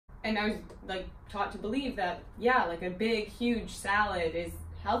and I was like taught to believe that, yeah, like a big, huge salad is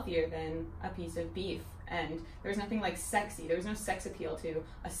healthier than a piece of beef. And there's nothing like sexy. There was no sex appeal to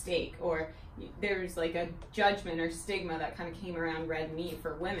a steak, or there's like a judgment or stigma that kind of came around red meat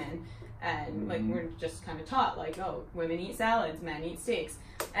for women. And like we're just kind of taught like, oh, women eat salads, men eat steaks.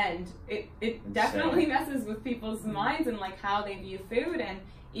 And it definitely messes with people's minds and like how they view food. And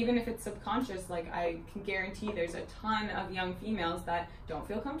even if it's subconscious, like I can guarantee there's a ton of young females that don't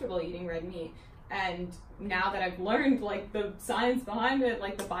feel comfortable eating red meat. And now that I've learned like the science behind it,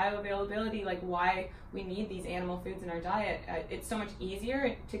 like the bioavailability, like why we need these animal foods in our diet, it's so much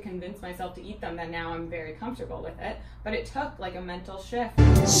easier to convince myself to eat them that now I'm very comfortable with it. But it took like a mental shift.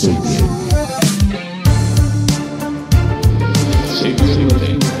 SAPIEN.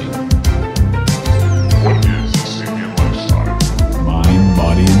 What is SAPIEN lifestyle? Mind,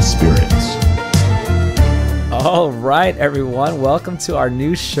 body, and spirits. All right, everyone. Welcome to our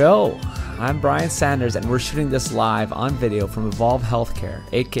new show. I'm Brian Sanders, and we're shooting this live on video from Evolve Healthcare,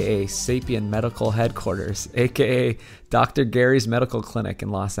 aka SAPIEN Medical Headquarters, aka Dr. Gary's Medical Clinic in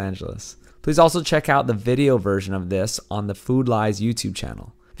Los Angeles. Please also check out the video version of this on the Food Lies YouTube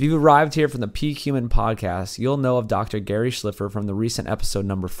channel. If you've arrived here from the Peak Human podcast, you'll know of Dr. Gary Schliffer from the recent episode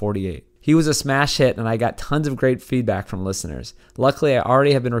number 48. He was a smash hit, and I got tons of great feedback from listeners. Luckily, I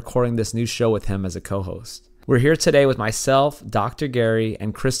already have been recording this new show with him as a co-host. We're here today with myself, Dr. Gary,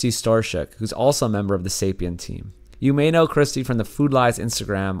 and Christy Storshuk, who's also a member of the SAPIEN team. You may know Christy from the Food Lies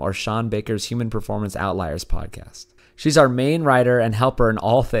Instagram or Sean Baker's Human Performance Outliers podcast. She's our main writer and helper in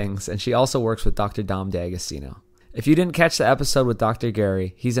all things, and she also works with Dr. Dom D'Agostino. If you didn't catch the episode with Dr.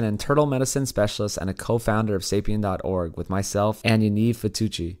 Gary, he's an internal medicine specialist and a co-founder of sapien.org with myself and Yaniv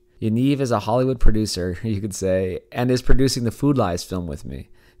Fatucci. Yaniv is a Hollywood producer, you could say, and is producing the Food Lies film with me.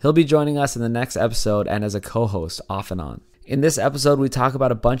 He'll be joining us in the next episode and as a co-host off and on. In this episode, we talk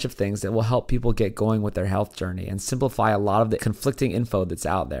about a bunch of things that will help people get going with their health journey and simplify a lot of the conflicting info that's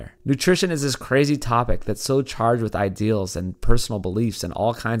out there. Nutrition is this crazy topic that's so charged with ideals and personal beliefs and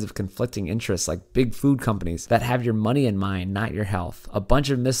all kinds of conflicting interests like big food companies that have your money in mind, not your health. A bunch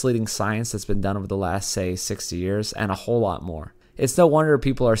of misleading science that's been done over the last, say, 60 years and a whole lot more. It's no wonder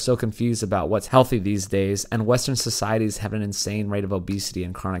people are so confused about what's healthy these days, and Western societies have an insane rate of obesity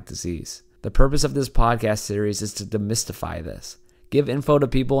and chronic disease. The purpose of this podcast series is to demystify this. Give info to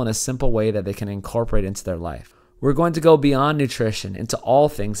people in a simple way that they can incorporate into their life. We're going to go beyond nutrition into all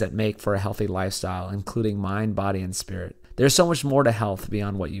things that make for a healthy lifestyle, including mind, body, and spirit. There's so much more to health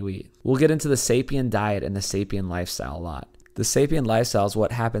beyond what you eat. We'll get into the SAPIEN diet and the SAPIEN lifestyle a lot. The SAPIEN lifestyle is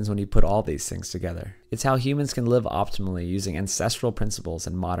what happens when you put all these things together. It's how humans can live optimally using ancestral principles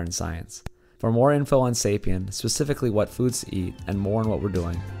and modern science. For more info on SAPIEN, specifically what foods to eat, and more on what we're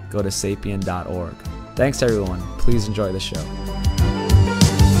doing, go to sapien.org. Thanks everyone. Please enjoy the show.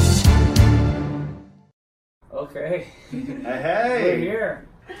 Okay. Hey. We're here.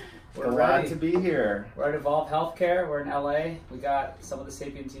 We're Glad ready to be here. We're at Evolve Healthcare. We're in LA. We got some of the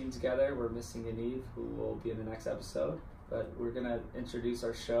SAPIEN team together. We're missing Yaniv, who will be in the next episode. But we're going to introduce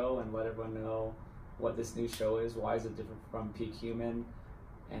our show and let everyone know what this new show is, why is it different from Peak Human,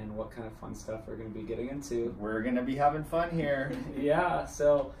 and what kind of fun stuff we're going to be getting into. We're going to be having fun here. Yeah,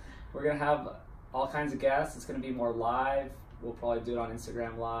 so we're going to have all kinds of guests. It's going to be more live. We'll probably do it on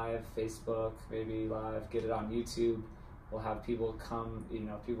Instagram Live, Facebook, maybe live, get it on YouTube. We'll have people come,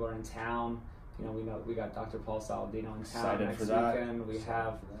 people are in town. We got Dr. Paul Saladino in town next weekend. We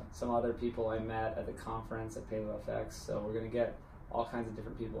have some other people I met at the conference at PaleoFX. So we're going to get all kinds of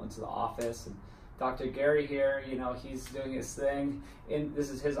different people into the office. And Dr. Gary here, he's doing his thing.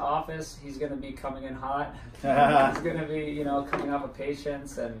 This is his office. He's going to be coming in hot. He's going to be, coming off of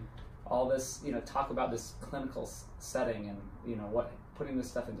patients and all this, talk about this clinical setting and, putting this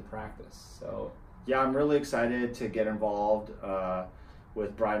stuff into practice. So yeah, I'm really excited to get involved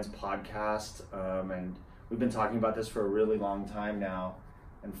with Brian's podcast, and we've been talking about this for a really long time now,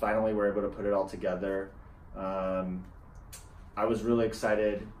 and finally we're able to put it all together. I was really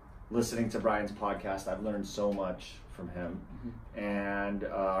excited listening to Brian's podcast. I've learned so much from him, and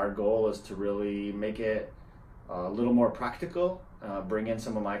our goal is to really make it a little more practical, bring in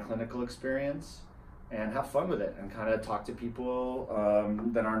some of my clinical experience, and have fun with it, and kind of talk to people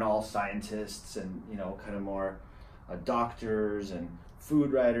that aren't all scientists and kind of more doctors and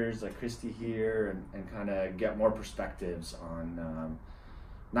food writers like Christy here, and kind of get more perspectives on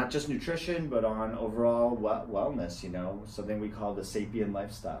not just nutrition, but on overall wellness, something we call the SAPIEN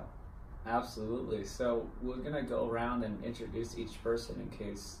lifestyle. Absolutely. So we're going to go around and introduce each person in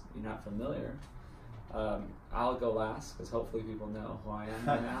case you're not familiar. I'll go last because hopefully people know who I am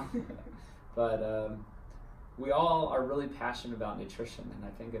by now. But we all are really passionate about nutrition, and I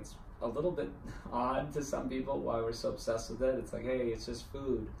think it's a little bit odd to some people why we're so obsessed with it. It's like, hey, it's just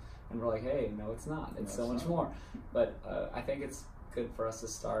food, and we're like, hey, no, it's not. It's so much more. But I think it's good for us to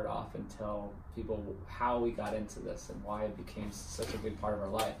start off and tell people how we got into this and why it became such a big part of our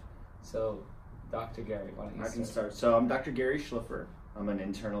life. So, Dr. Gary, why don't you I can start. So I'm Dr. Gary Schliffer. I'm an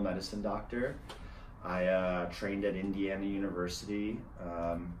internal medicine doctor. I trained at Indiana University.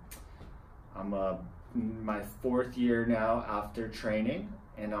 I'm my 4th year now after training,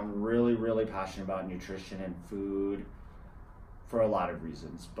 and I'm really, really passionate about nutrition and food for a lot of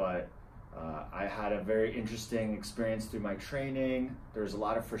reasons. But I had a very interesting experience through my training. There's a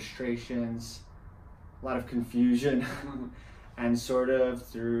lot of frustrations, a lot of confusion, and sort of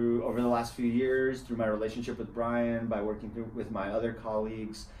through over the last few years, through my relationship with Brian, by working with my other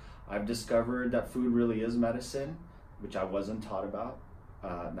colleagues, I've discovered that food really is medicine, which I wasn't taught about,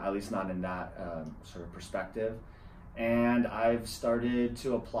 at least not in that sort of perspective. And I've started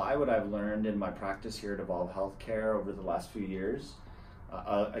to apply what I've learned in my practice here at Evolve Healthcare over the last few years.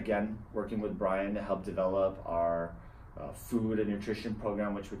 Again, working with Brian to help develop our food and nutrition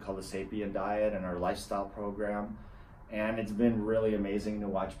program, which we call the SAPIEN diet, and our lifestyle program. And it's been really amazing to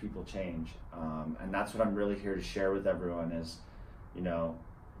watch people change. And that's what I'm really here to share with everyone is, you know,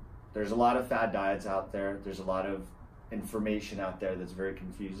 there's a lot of fad diets out there. There's a lot of information out there that's very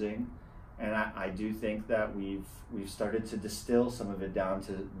confusing. And I do think that we've started to distill some of it down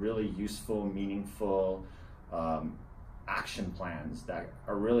to really useful, meaningful action plans that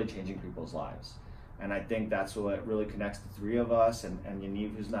are really changing people's lives. And I think that's what really connects the three of us, and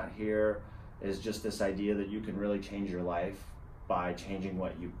Yaniv, who's not here, is just this idea that you can really change your life by changing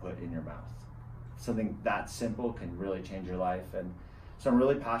what you put in your mouth. Something that simple can really change your life. And so I'm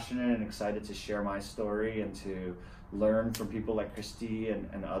really passionate and excited to share my story and to learn from people like Christy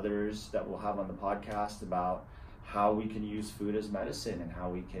and others that we'll have on the podcast about how we can use food as medicine and how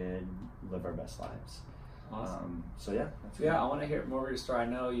we can live our best lives. Awesome. So yeah. I want to hear more of your story. I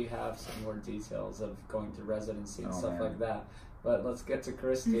know you have some more details of going to residency and stuff like that. But let's get to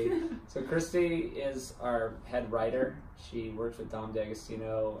Christy. So Christy is our head writer. She works with Dom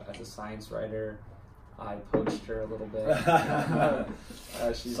D'Agostino as a science writer. I poached her a little bit.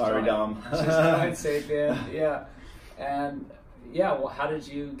 She's Sorry, Dom. She's joined SAPIEN. Yeah. And yeah, well, how did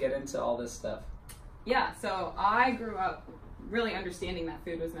you get into all this stuff? Yeah, so I grew up really understanding that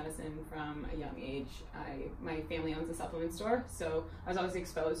food was medicine from a young age. My family owns a supplement store, so I was always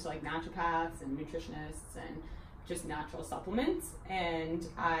exposed to like naturopaths and nutritionists and just natural supplements. And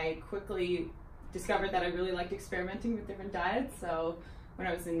I quickly discovered that I really liked experimenting with different diets. So when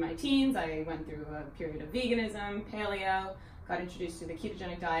I was in my teens, I went through a period of veganism, paleo, got introduced to the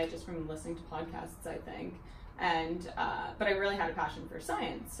ketogenic diet just from listening to podcasts, I think. And but I really had a passion for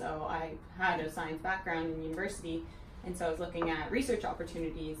science, so I had a science background in university, and so I was looking at research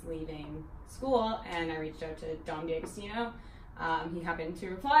opportunities leaving school, and I reached out to Dom D'Agostino. He happened to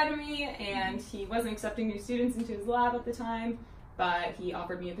reply to me, and he wasn't accepting new students into his lab at the time, but he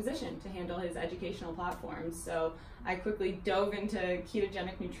offered me a position to handle his educational platforms. So I quickly dove into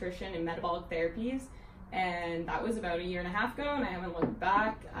ketogenic nutrition and metabolic therapies, and that was about 1.5 years ago, and I haven't looked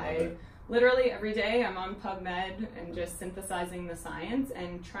back. Literally every day I'm on PubMed and just synthesizing the science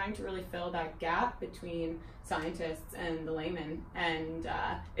and trying to really fill that gap between scientists and the layman. And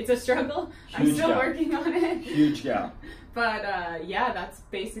it's a struggle. I'm still working on it. Huge gap. But yeah, that's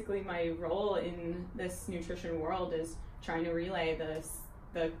basically my role in this nutrition world, is trying to relay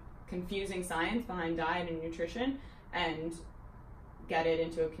the confusing science behind diet and nutrition and get it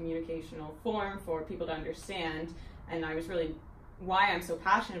into a communicational form for people to understand. And I was really why I'm so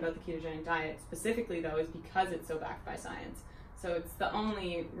passionate about the ketogenic diet specifically, though, is because it's so backed by science. So it's the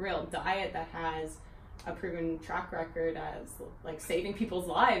only real diet that has a proven track record as like saving people's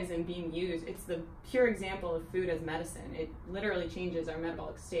lives and being used. It's the pure example of food as medicine. It literally changes our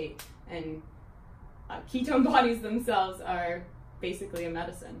metabolic state, and ketone bodies themselves are basically a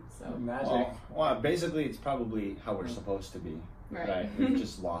medicine. So magic. Well, basically, it's probably how we're supposed to be. Right. We've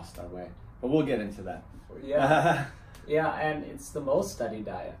just lost our way, but we'll get into that. Yeah. Yeah, and it's the most studied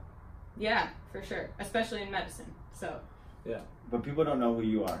diet. Yeah, for sure, especially in medicine. So yeah, but people don't know who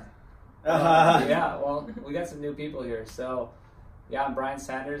you are. Yeah, well, we got some new people here. So yeah, I'm Brian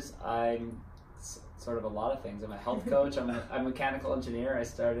Sanders. I'm sort of a lot of things. I'm a health coach. I'm a mechanical engineer. I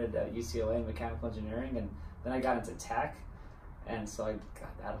started at UCLA in mechanical engineering, and then I got into tech, and so I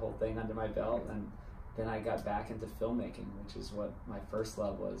got that whole thing under my belt, and then I got back into filmmaking, which is what my first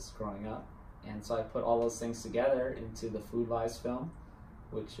love was growing up. And so I put all those things together into the Food Lies film,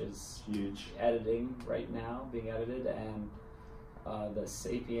 which is huge. Editing right now, being edited, and the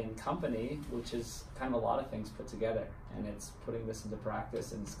SAPIEN company, which is kind of a lot of things put together, and it's putting this into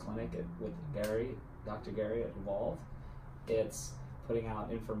practice in its clinic with Dr. Gary at Evolve. It's putting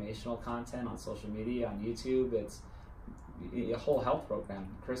out informational content on social media, on YouTube. It's a whole health program.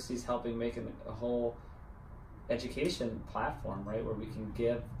 Christy's helping make a whole education platform, right, where we can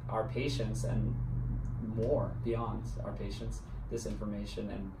give our patients and more beyond our patients this information,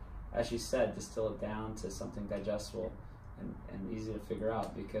 and as she said, distill it down to something digestible and easy to figure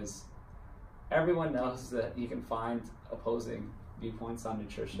out, because everyone knows that you can find opposing viewpoints on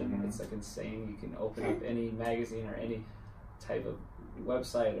nutrition. It's like insane. You can open up any magazine or any type of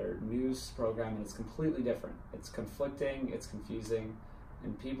website or news program and it's completely different. It's conflicting, it's confusing,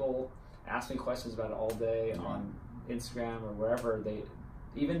 and people ask me questions about it all day on Instagram or wherever.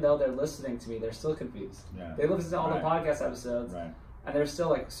 Even though they're listening to me, they're still confused. They listen to all the podcast episodes and they're still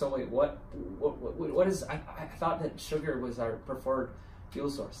like, so wait, what is, I thought that sugar was our preferred fuel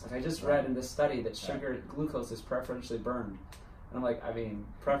source. Like I just read in this study that glucose is preferentially burned. And I'm like, I mean,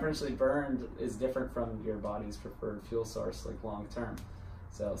 preferentially burned is different from your body's preferred fuel source, like long term.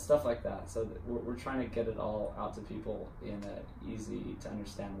 So stuff like that. So we're trying to get it all out to people in an easy to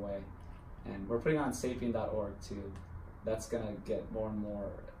understand way. And we're putting on sapien.org too. That's going to get more and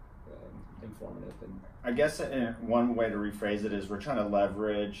more informative. And I guess one way to rephrase it is we're trying to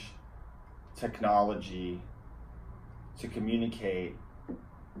leverage technology to communicate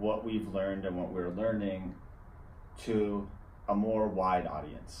what we've learned and what we're learning to a more wide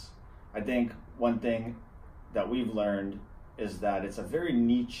audience. I think one thing that we've learned is that it's a very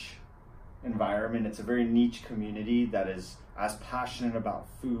niche environment. It's a very niche community that is as passionate about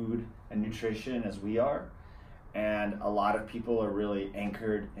food and nutrition as we are. And a lot of people are really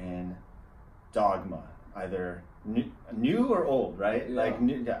anchored in dogma, either new or old, right?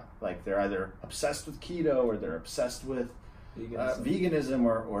 Like they're either obsessed with keto or they're obsessed with veganism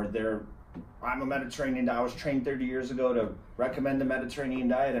or they're, I'm a Mediterranean. I was trained 30 years ago to recommend the Mediterranean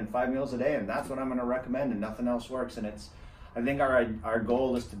diet and 5 meals a day, and that's what I'm going to recommend, and nothing else works. And I think our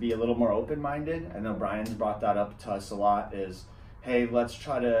goal is to be a little more open-minded. I know Brian's brought that up to us a lot. Is, hey, let's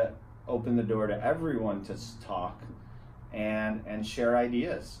try to open the door to everyone to talk and share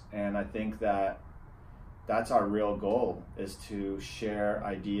ideas. And I think that's our real goal, is to share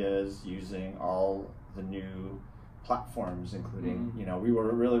ideas using all the new platforms, including, we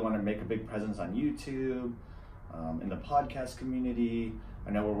really want to make a big presence on YouTube, in the podcast community. I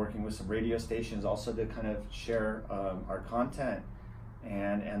know we're working with some radio stations also to kind of share our content,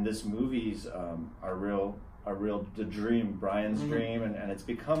 and this movie's the dream, Brian's dream, and it's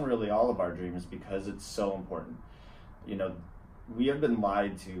become really all of our dreams because it's so important. We have been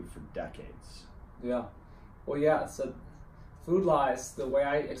lied to for decades. So food lies, the way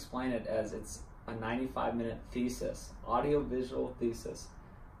I explain it, as it's a 95-minute thesis, audio-visual thesis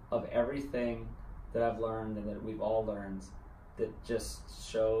of everything that I've learned and that we've all learned, that just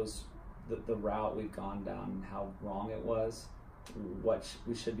shows the route we've gone down and how wrong it was, what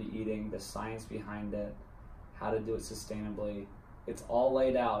we should be eating, the science behind it, how to do it sustainably. It's all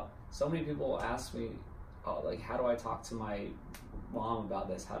laid out. So many people ask me, how do I talk to my mom about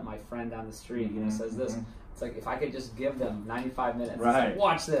this? How my friend down the street says this. It's like, if I could just give them 95 minutes, it's like,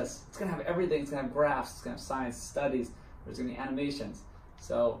 watch this. It's going to have everything. It's going to have graphs. It's going to have science, studies. There's going to be animations.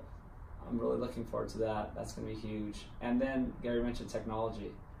 So I'm really looking forward to that. That's going to be huge. And then Gary mentioned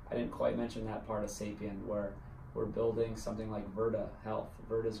technology. I didn't quite mention that part of SAPIEN, where we're building something like Virta Health.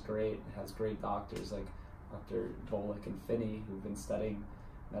 Virta's great. It has great doctors like Dr. Bolick and Finney, who've been studying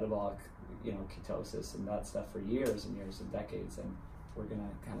metabolic, ketosis and that stuff for years and years and decades. And we're going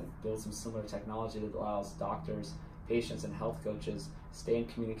to kind of build some similar technology that allows doctors, patients, and health coaches stay in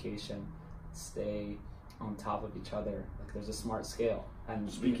communication, stay on top of each other. Like there's a smart scale.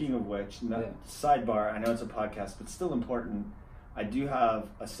 And speaking of which, sidebar, I know it's a podcast, but still important. I do have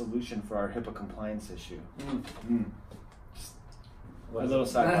a solution for our HIPAA compliance issue. Just a little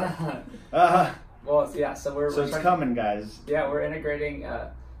sidebar. So it's coming, guys. Yeah, we're integrating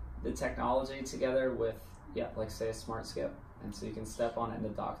the technology together with, say a smart scale. And so you can step on it and the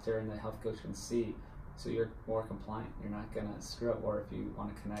doctor and the health coach can see, so you're more compliant. You're not going to screw up. Or if you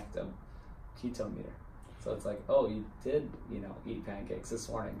want to connect a keto meter. So it's like, oh, you did, eat pancakes this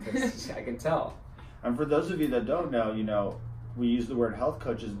morning, because I can tell. And for those of you that don't know, we use the word health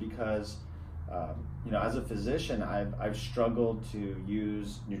coaches because, as a physician, I've struggled to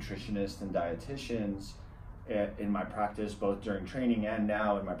use nutritionists and dietitians in my practice, both during training and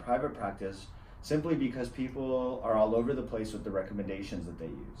now in my private practice, simply because people are all over the place with the recommendations that they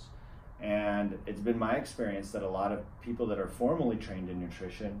use. And it's been my experience that a lot of people that are formally trained in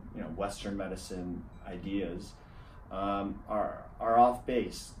nutrition, Western medicine ideas, are off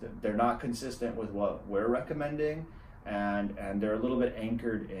base. They're not consistent with what we're recommending, and they're a little bit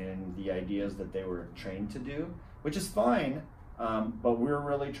anchored in the ideas that they were trained to do, which is fine. But we're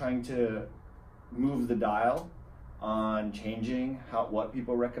really trying to move the dial on changing what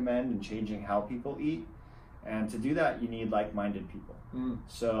people recommend and changing how people eat. And to do that, you need like-minded people.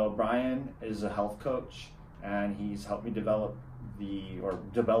 So Brian is a health coach, and he's helped me developed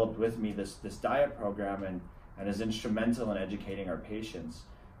with me this diet program, and is instrumental in educating our patients.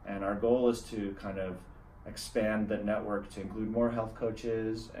 And our goal is to kind of expand the network to include more health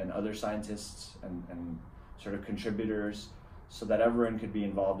coaches and other scientists and sort of contributors, so that everyone could be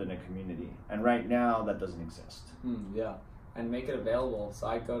involved in a community. And right now, that doesn't exist. Yeah, and make it available. So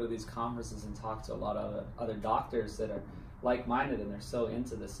I go to these conferences and talk to a lot of other doctors that are like-minded, and they're so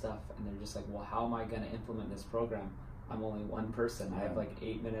into this stuff, and they're just like, well, how am I going to implement this program? I'm only one person. I have like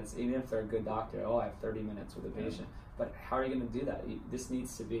 8 minutes, even if they're a good doctor. Oh, I have 30 minutes with a patient. But how are you going to do that? This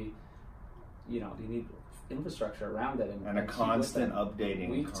needs to be, you need infrastructure around it, and a constant updating,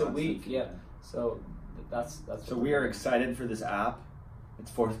 week to week. Yeah. So that's. So we are excited for this app.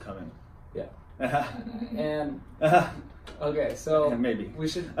 It's forthcoming. Yeah. And okay, so maybe we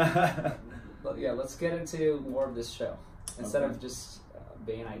should. Let's get into more of this show instead of just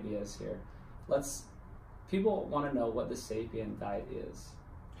vain ideas here. People want to know what the SAPIEN diet is.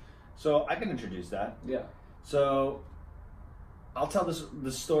 So I can introduce that. Yeah. So I'll tell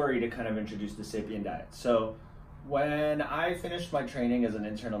the story to kind of introduce the SAPIEN diet. So when I finished my training as an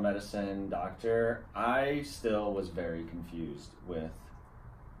internal medicine doctor, I still was very confused with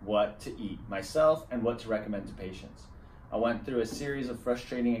what to eat myself and what to recommend to patients. I went through a series of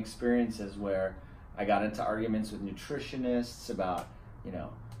frustrating experiences where I got into arguments with nutritionists about,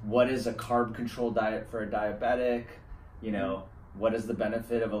 what is a carb-controlled diet for a diabetic? What is the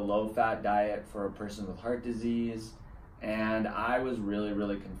benefit of a low-fat diet for a person with heart disease? And I was really,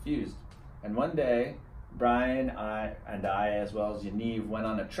 really confused. And one day, Brian and I, as well as Yaniv, went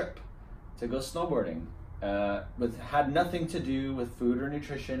on a trip to go snowboarding. Had nothing to do with food or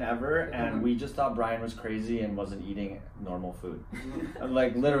nutrition ever, and we just thought Brian was crazy and wasn't eating normal food.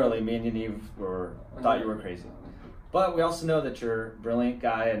 Like literally, me and Yaniv thought you were crazy. But we also know that you're a brilliant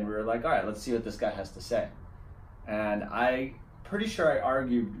guy, and we were like, all right, let's see what this guy has to say. And I'm pretty sure I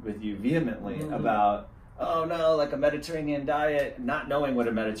argued with you vehemently about, oh no, like a Mediterranean diet, not knowing what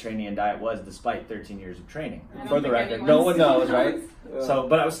a Mediterranean diet was despite 13 years of training. For the record, no one knows, right? So,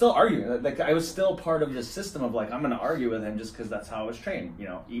 but I was still arguing. Like I was still part of this system of like, I'm going to argue with him just because that's how I was trained.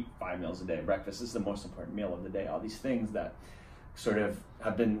 Eat 5 meals a day. Breakfast is the most important meal of the day. All these things that sort of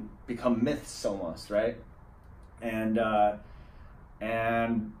have become myths almost, right? And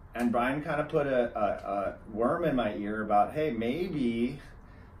Brian kind of put a worm in my ear about, hey, maybe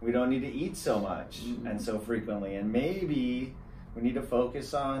we don't need to eat so much and so frequently, and maybe we need to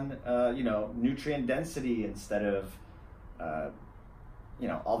focus on nutrient density instead of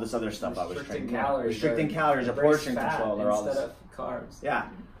all this other stuff I was trained. Restricting calories, or portion control, or all this instead of carbs. Yeah,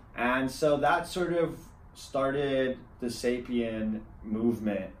 and so that sort of started the SAPIEN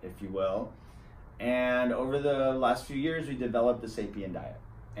movement, if you will. And over the last few years, we developed the SAPIEN diet.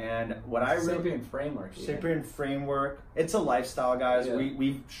 And what SAPIEN framework. SAPIEN framework. It's a lifestyle, guys. Yeah.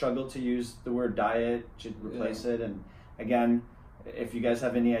 We've struggled to use the word diet to replace it. And again, if you guys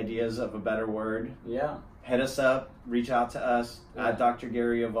have any ideas of a better word, hit us up, reach out to us at Dr.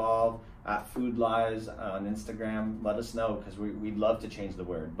 Gary Evolve, at Food Lies on Instagram. Let us know, because we'd love to change the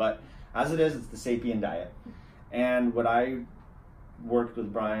word. But as it is, it's the SAPIEN diet. And what I worked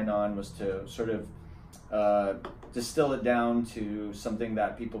with Brian on was to sort of distill it down to something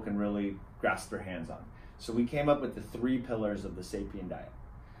that people can really grasp their hands on. So we came up with the 3 pillars of the SAPIEN diet.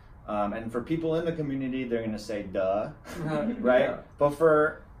 And for people in the community, they're going to say, duh, right? Yeah. But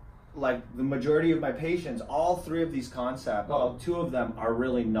for like the majority of my patients, all 3 of these concepts, 2 of them are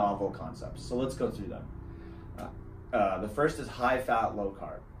really novel concepts. So let's go through them. The first is high fat, low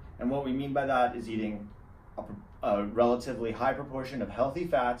carb. And what we mean by that is eating a relatively high proportion of healthy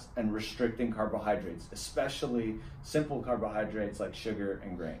fats and restricting carbohydrates, especially simple carbohydrates like sugar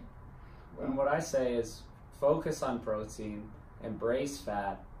and grain. And what I say is focus on protein, embrace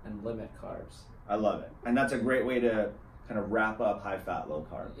fat, and limit carbs. I love it. And that's a great way to kind of wrap up high fat, low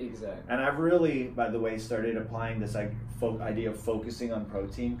carb. Exactly. And I've really, by the way, started applying this idea of focusing on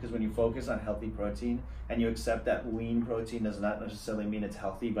protein, because when you focus on healthy protein and you accept that lean protein does not necessarily mean it's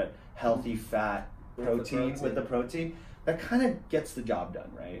healthy, but healthy fat protein with the protein, that kind of gets the job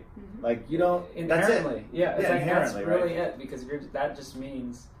done, right? Like you don't inherently, that's it. Yeah, it's like that's really right? it, because that just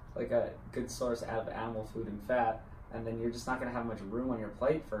means like a good source of animal food and fat, and then you're just not going to have much room on your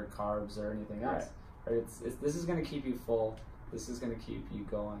plate for carbs or anything else. Right? This is going to keep you full. This is going to keep you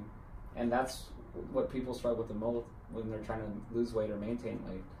going. And that's what people struggle with the most when they're trying to lose weight or maintain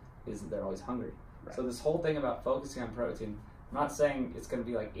weight, is that they're always hungry. Right. So this whole thing about focusing on protein, I'm not saying it's going to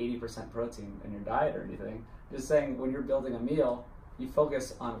be like 80% protein in your diet or anything. Just saying when you're building a meal, you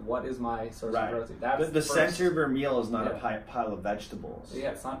focus on what is my source of protein. That's the center of your meal is not a pile of vegetables.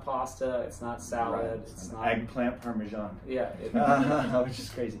 Yeah, it's not pasta, it's not salad, it's not eggplant parmesan. Yeah, which is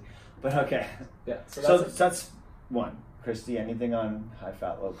crazy. But okay. Yeah. So that's one. Christy, anything on high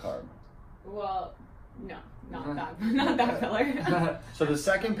fat, low carb? Well, no, not that pillar. So the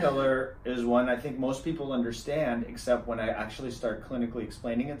second pillar is one I think most people understand, except when I actually start clinically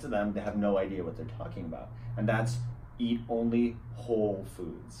explaining it to them, they have no idea what they're talking about. And that's eat only whole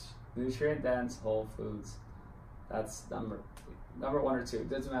foods. Nutrient dense whole foods. That's number 1 or 2. It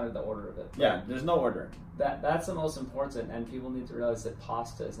doesn't matter the order of it. Yeah, there's no order. That's the most important, and people need to realize that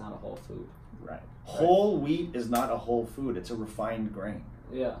pasta is not a whole food. Right. Whole wheat is not a whole food. It's a refined grain.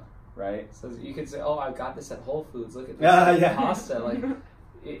 Yeah. Right? So you could say, oh, I got this at Whole Foods. Look at this pasta. Like,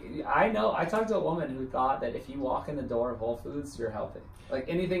 I talked to a woman who thought that if you walk in the door of Whole Foods, you're healthy. Like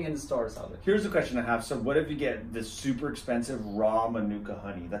anything in the store is healthy. Here's the question I have. So what if you get this super expensive raw Manuka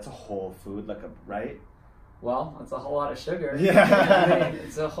honey? That's a whole food, right? Well, it's a whole lot of sugar. Yeah. I mean,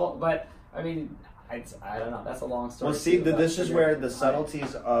 it's a whole, but I mean, I don't know. That's a long story. Well, see, this is where the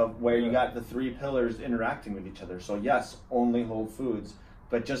subtleties of where you got the 3 pillars interacting with each other. So yes, only whole foods.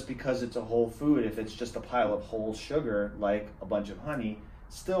 But just because it's a whole food, if it's just a pile of whole sugar, like a bunch of honey,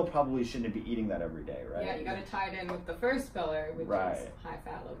 still probably shouldn't be eating that every day, right? Yeah, you got to tie it in with the first pillar, which is high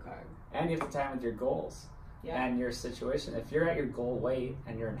fat, low carb. And you have to tie it with your goals and your situation. If you're at your goal weight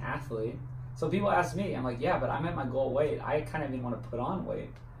and you're an athlete, so people ask me, I'm like, yeah, but I'm at my goal weight. I kind of even want to put on weight.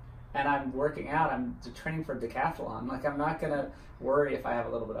 And I'm working out, I'm training for decathlon. Like, I'm not going to worry if I have a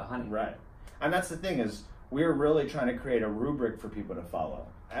little bit of honey. Right. And that's the thing is, we're really trying to create a rubric for people to follow.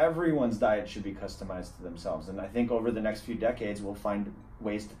 Everyone's diet should be customized to themselves. And I think over the next few decades, we'll find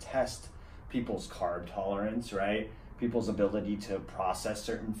ways to test people's carb tolerance, right? People's ability to process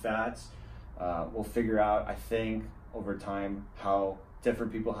certain fats. We'll figure out, I think, over time, how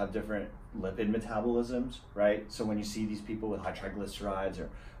different people have different lipid metabolisms, right? So when you see these people with high triglycerides or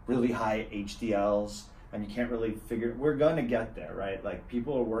really high HDLs, and you can't really figure, we're gonna get there, right? Like,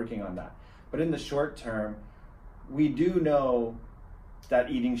 people are working on that. But in the short term, we do know that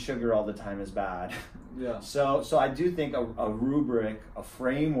eating sugar all the time is bad. Yeah. So I do think a rubric, a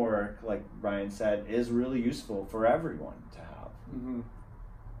framework, like Brian said, is really useful for everyone to have. Mm-hmm.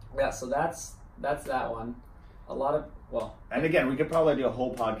 Yeah, so that's that one. A lot of, and again, we could probably do a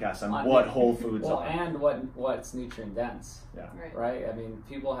whole podcast on what whole foods are. And what's nutrient dense. Yeah. Right? I mean,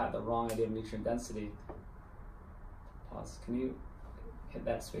 people have the wrong idea of nutrient density. Pause. Can you hit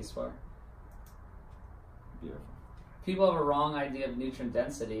that space bar? Beautiful. People have a wrong idea of nutrient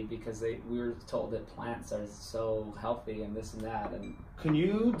density because we were told that plants are so healthy and this and that. And can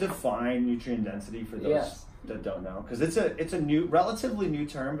you define nutrient density for those that don't know? Because it's a new, relatively new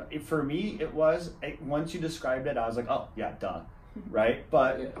term. For me, it was once you described it, I was like, oh yeah, duh, right?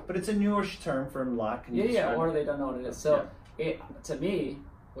 But it's a newish term for a lot. Can you or they don't know what it is. So to me,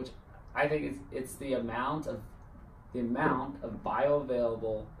 which I think it's the amount of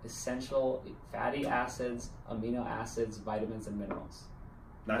bioavailable essential fatty acids, amino acids, vitamins, and minerals.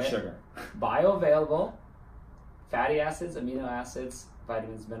 Not sugar. Bioavailable fatty acids, amino acids,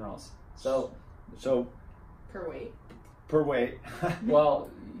 vitamins, minerals. So per weight. Per weight.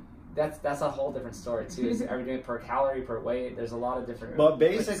 Well, that's a whole different story too. Are we doing it per calorie, per weight? There's a lot of different. But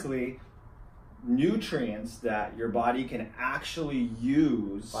basically, nutrients that your body can actually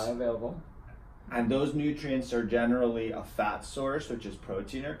use. Bioavailable. And those nutrients are generally a fat source, which is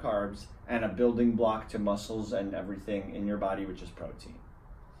protein or carbs, and a building block to muscles and everything in your body, which is protein.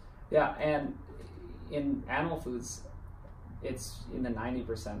 Yeah, and in animal foods, it's in the 90%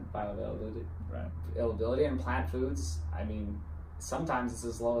 bioavailability. Right. Availability. In plant foods, I mean, sometimes it's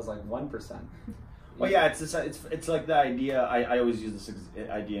as low as like 1%. Well, yeah, it's like the idea, I always use this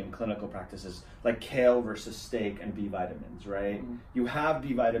idea in clinical practices, like kale versus steak and B vitamins, right? Mm-hmm. You have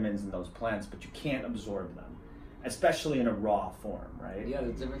B vitamins in those plants, but you can't absorb them, especially in a raw form, right? Yeah,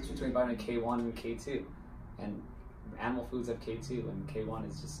 the difference between vitamin K1 and K2. And animal foods have K2, and K1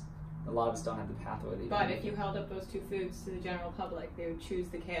 is just, a lot of us don't have the pathway. But if you held up those 2 foods to the general public, they would choose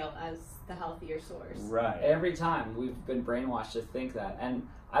the kale as the healthier source. Right. Every time we've been brainwashed to think that. And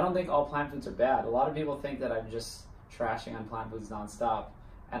I don't think all plant foods are bad. A lot of people think that I'm just trashing on plant foods nonstop.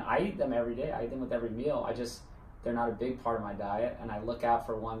 And I eat them every day. I eat them with every meal. they're not a big part of my diet, and I look out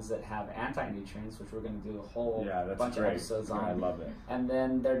for ones that have anti-nutrients, which we're going to do a whole bunch of episodes on. I love it. And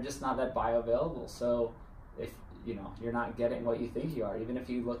then they're just not that bioavailable. So if you're not getting what you think you are, even if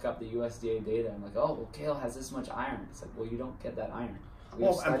you look up the USDA data and like, oh, well, kale has this much iron. It's like, well, you don't get that iron.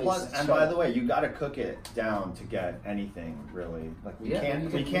 Well, and by the way, you got to cook it down to get anything really. Like we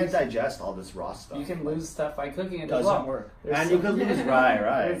can't digest all this raw stuff. You can lose stuff by cooking it. Doesn't work. And you can lose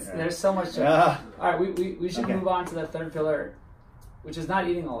right. There's so much. All right, we should move on to the third pillar, which is not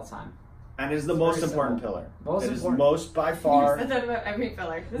eating all the time. And is the most important pillar. Most important. Most by far. You said that about every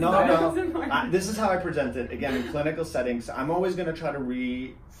pillar. This is how I present it. Again, in clinical settings, I'm always going to try to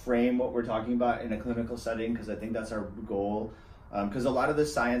reframe what we're talking about in a clinical setting because I think that's our goal. Because a lot of the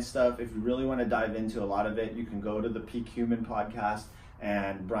science stuff, if you really want to dive into a lot of it, you can go to the Peak Human podcast,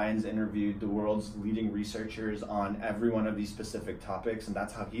 and Brian's interviewed the world's leading researchers on every one of these specific topics, and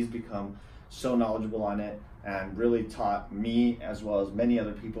that's how he's become so knowledgeable on it and really taught me as well as many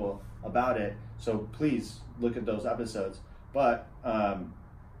other people about it. So please look at those episodes. But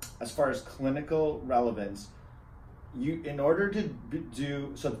as far as clinical relevance, in order to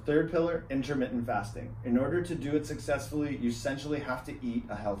do, so the third pillar, intermittent fasting. In order to do it successfully, you essentially have to eat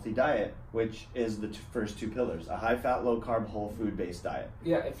a healthy diet, which is the first two pillars, a high-fat, low-carb, whole food-based diet.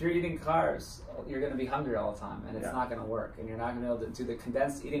 Yeah, if you're eating carbs, you're going to be hungry all the time, and it's not going to work, and you're not going to be able to do the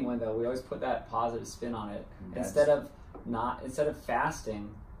condensed eating window. We always put that positive spin on it. Instead of fasting,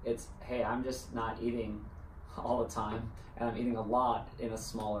 it's, hey, I'm just not eating all the time, and I'm eating a lot in a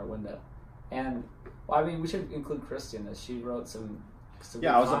smaller window. And well, I mean, we should include Christy in this. She wrote some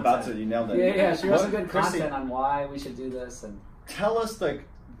I was about to. You nailed it. Yeah. She wrote some good content on why we should do this. And tell us like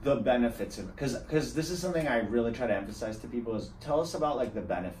the benefits of it, because this is something I really try to emphasize to people. Is tell us about like the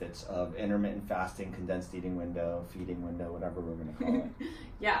benefits of intermittent fasting, condensed eating window, feeding window, whatever we're going to call it.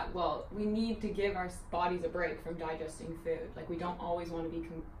 Yeah, well, we need to give our bodies a break from digesting food. Like we don't always want to be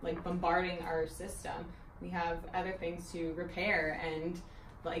bombarding our system. We have other things to repair and.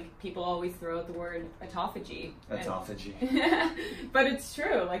 Like, people always throw out the word autophagy. Autophagy. But it's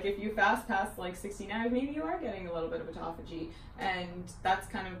true. Like, if you fast past, 16 hours, maybe you are getting a little bit of autophagy. And that's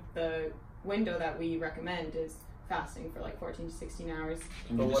kind of the window that we recommend is fasting for, 14 to 16 hours.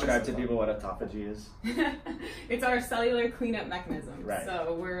 Can you describe to people what autophagy is? It's our cellular cleanup mechanism. Right.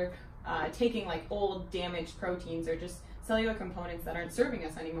 So we're taking, old, damaged proteins or just cellular components that aren't serving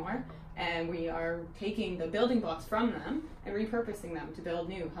us anymore, and we are taking the building blocks from them and repurposing them to build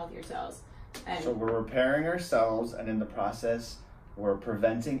new, healthier cells. And so we're repairing our cells, and in the process, we're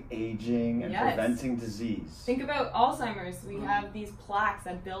preventing aging and preventing disease. Think about Alzheimer's. We have these plaques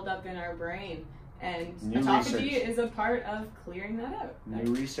that build up in our brain, and New autophagy research. Is a part of clearing that out.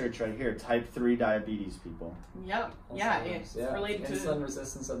 New research right here, type 3 diabetes, people. Yep. It's related to insulin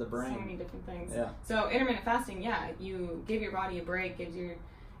resistance of the brain. So many different things. Yeah. So intermittent fasting, you give your body a break, gives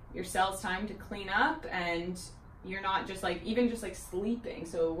your cells time to clean up, and you're not just even just sleeping.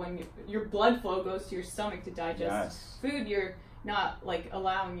 So when your blood flow goes to your stomach to digest food, you're not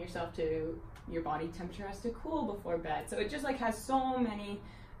allowing yourself to, your body temperature has to cool before bed. So it just has so many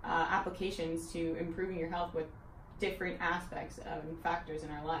applications to improving your health with different aspects and factors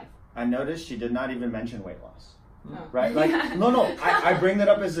in our life. I noticed she did not even mention weight loss. Oh. Right? I bring that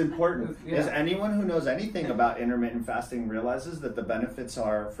up as important. As anyone who knows anything about intermittent fasting realizes that the benefits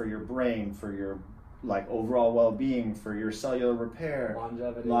are for your brain, for your overall well-being, for your cellular repair,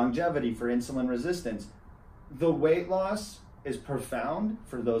 longevity, for insulin resistance. The weight loss is profound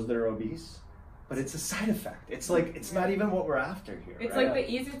for those that are obese, but it's a side effect. It's it's not even what we're after here. It's right?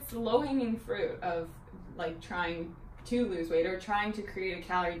 it's the low-hanging fruit of trying to lose weight or trying to create a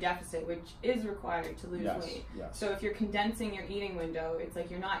calorie deficit, which is required to lose weight. Yes. So if you're condensing your eating window, it's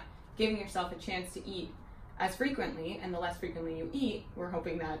you're not giving yourself a chance to eat as frequently, and the less frequently you eat, we're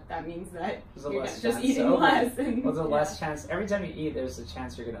hoping that means that you're just eating less. And, there's a less chance. Every time you eat, there's a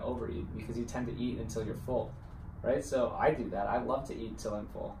chance you're going to overeat because you tend to eat until you're full. Right? So I do that. I love to eat till I'm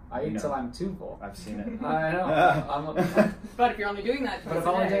full. I eat till I'm too full. I've seen it. I know. But if you're only doing that twice a day. But if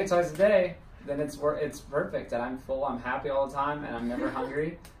I'm only doing it twice a day, then it's perfect, and I'm full, I'm happy all the time, and I'm never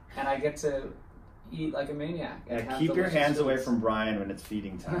hungry, and I get to eat like a maniac. Keep your hands away from Brian when it's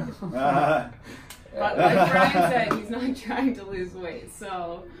feeding time. But like Brian said, he's not trying to lose weight,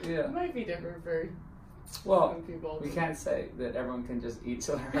 so it might be different for some people. We can't say that everyone can just eat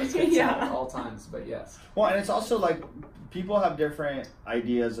till their hearts get sad at all times, but yes. Well, and it's also people have different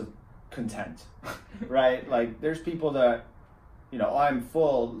ideas of content, right? There's people that, I'm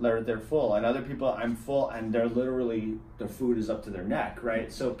full, they're full, and other people, I'm full, and they're literally, their food is up to their neck, right?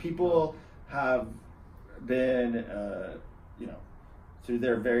 So people have been, through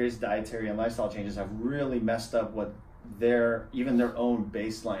their various dietary and lifestyle changes, have really messed up what even their own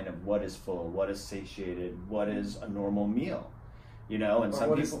baseline of what is full, what is satiated, what is a normal meal, you know. And or some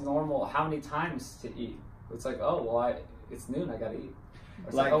what people is normal, how many times to eat. It's like, oh, well, it's noon, I gotta eat.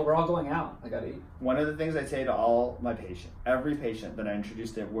 It's Like- like, oh, we're all going out, I gotta eat. One of the things I say to all my every patient that I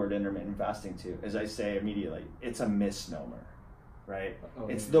introduce the word intermittent fasting to, is I say immediately, it's a misnomer, right? Oh,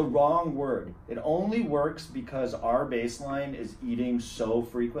 It's yeah. the wrong word. It only works because our baseline is eating so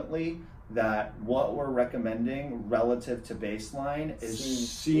frequently that what we're recommending relative to baseline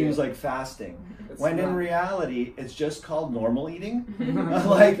seems yeah. like fasting. It's When in not. reality, it's just called normal eating.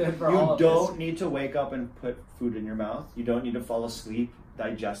 Like, Good for you all of don't us. need to wake up and put food in your mouth. You don't need to fall asleep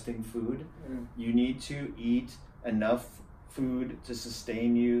digesting food. Mm. You need to eat enough food to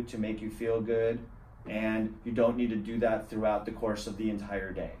sustain you, to make you feel good, and you don't need to do that throughout the course of the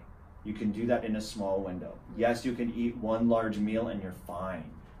entire day. You can do that in a small window. Yes, you can eat one large meal and you're fine.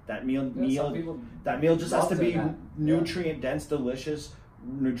 That meal some people just has to love be doing that. nutrient dense, delicious,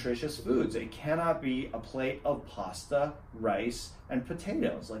 nutritious foods. It cannot be a plate of pasta, rice, and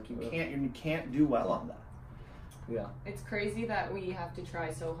potatoes. Like you can't do well on that. Yeah. It's crazy that we have to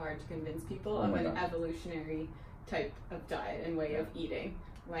try so hard to convince people Oh of my an God. evolutionary type of diet and way of eating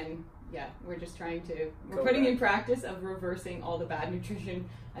when, we're just trying to, we're Go putting back. in practice of reversing all the bad nutrition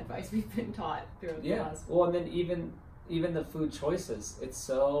advice we've been taught throughout the Yeah. last. Well, and then even the food choices, it's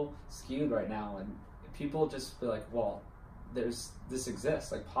so skewed right now, and people just feel like, well, this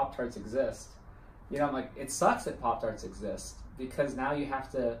exists, like Pop-Tarts exist. You know, I'm like, it sucks that Pop-Tarts exist because now you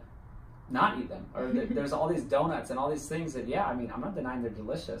have to not eat them. Or there's all these donuts and all these things that, I mean, I'm not denying they're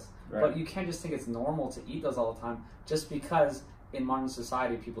delicious, Right. but you can't just think it's normal to eat those all the time just because in modern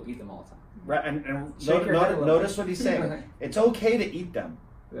society people eat them all the time. Right, and Shake your head a little notice bit. what he's saying. It's okay to eat them,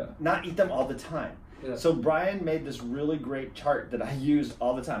 Yeah. not eat them all the time. Yeah. So Brian made this really great chart that I use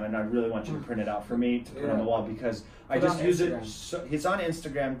all the time, and I really want you to print it out for me to put on the wall because I Put it just on use Instagram. it. So, it's on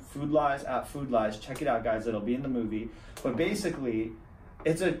Instagram, Food Lies at Food Lies. Check it out, guys. It'll be in the movie. But basically,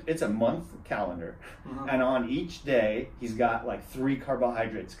 it's a month calendar, Uh-huh. and on each day he's got like 3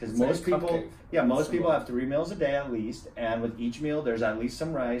 carbohydrates because It's like most a people, cupcake. most people Symbol. have 3 meals a day at least, and with each meal there's at least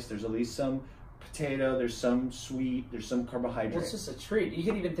some rice, there's at least some potato, there's some sweet, there's some carbohydrate. Well, it's just a treat. You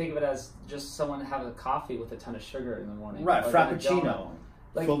can even think of it as just someone having a coffee with a ton of sugar in the morning. Right, Or then a frappuccino, donut.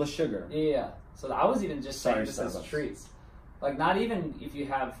 Like, full of sugar. Yeah. So I was even just saying Sorry, just as Starbucks. treats. Like not even if you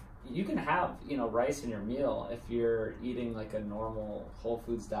can have, rice in your meal if you're eating like a normal Whole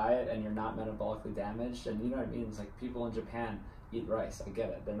Foods diet and you're not metabolically damaged. And you know what I mean? It's like people in Japan eat rice. I get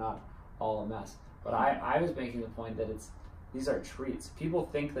it. They're not all a mess. But I was making the point that these are treats. People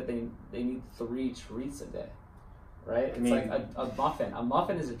think that they need 3 treats a day, right? It's mean- like a muffin. A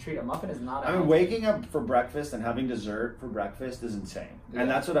muffin is a treat. A muffin is not a I mean, healthy- waking up for breakfast and having dessert for breakfast is insane. Yeah. And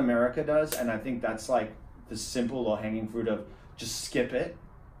that's what America does, and I think that's like the simple low-hanging fruit of just skip it.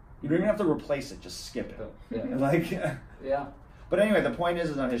 You don't even have to replace it, just skip it. Yeah. Like, Yeah. but anyway, the point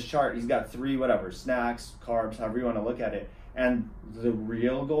is on his chart, he's got 3 snacks, carbs, however you want to look at it. And the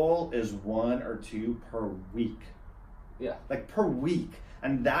real goal is 1 or 2 per week. Yeah. Like per week.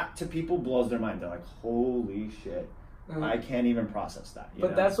 And that to people blows their mind. They're like, holy shit. Mhm. I can't even process that. you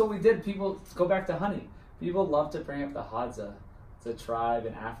But know? that's what we did. People go back to honey. People love to bring up the Hadza. It's a tribe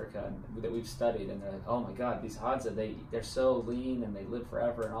in Africa that we've studied, and they're like, "Oh my God, these Hadza, they're so lean and they live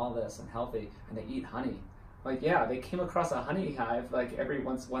forever and all this and healthy, and they eat honey." Like, yeah, they came across a honey hive like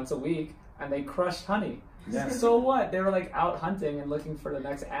once a week, and they crushed honey. Yeah. So what? They were like out hunting and looking for the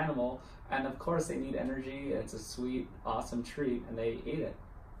next animal, and of course they need energy. And it's a sweet, awesome treat, and they ate it.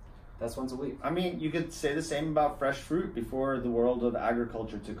 That's once a week. I mean, you could say the same about fresh fruit before the world of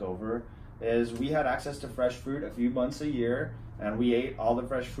agriculture took over. Is we had access to fresh fruit a few months a year, and we ate all the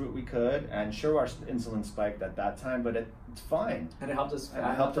fresh fruit we could. And sure, our insulin spiked at that time, but it's fine. And it helped us And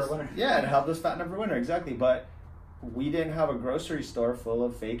fatten up for winter. Yeah, it helped us fatten up for winter, exactly. But we didn't have a grocery store full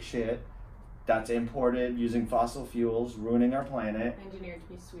of fake shit that's imported using fossil fuels, ruining our planet. Engineered to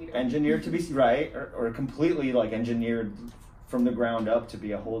be sweeter. Engineered to be right, or completely like engineered from the ground up to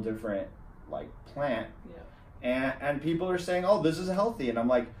be a whole different like plant. Yeah. And people are saying, oh, this is healthy, and I'm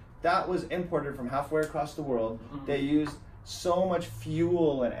like, that was imported from halfway across the world. Mhm. They used so much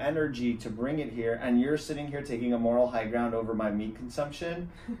fuel and energy to bring it here, and you're sitting here taking a moral high ground over my meat consumption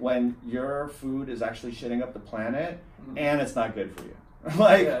when your food is actually shitting up the planet Mhm. and it's not good for you.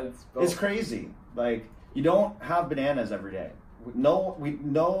 Like, Yeah, it's crazy. Like, you don't have bananas every day.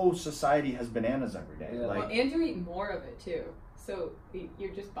 No society has bananas every day. Yeah. Well, Like, and you eat more of it too. So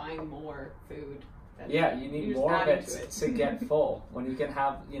you're just buying more food. Yeah, you need you're just more of adding it to get full. When you can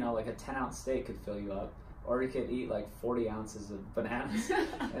have, like a 10-ounce steak could fill you up. or you could eat like 40 ounces of bananas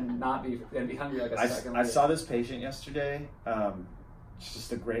and be hungry like a second. I saw this patient yesterday. She's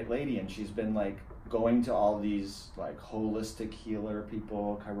just a great lady, and she's been like going to all these like holistic healer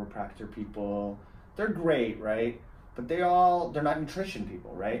people, chiropractor people. They're great, right? But they're not nutrition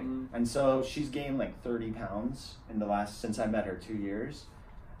people, right? Mm-hmm. And so she's gained like 30 pounds since I met her 2 years.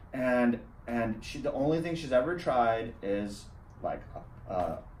 And the only thing she's ever tried is like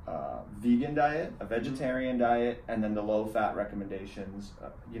a vegan diet, a vegetarian diet, and then the low fat recommendations,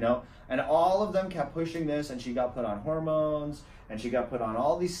 and all of them kept pushing this, and she got put on hormones, and she got put on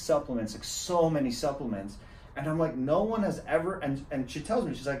all these supplements, like so many supplements. And I'm like, no one has ever, and she tells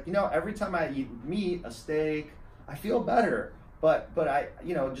me, she's like, every time I eat meat, a steak, I feel better. But I,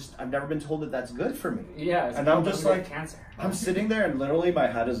 I've never been told that that's good for me. Yeah. And I'm just like, cancer. I'm sitting there and literally my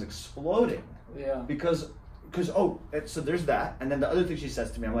head is exploding. Yeah. Because so there's that. And then the other thing she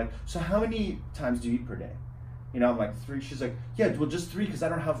says to me, I'm like, so how many times do you eat per day? I'm like, 3. She's like, yeah, well, just 3 because I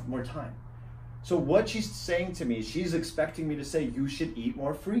don't have more time. So what she's saying to me, she's expecting me to say, you should eat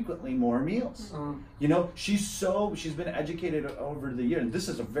more frequently, more meals. She's been educated over the years. This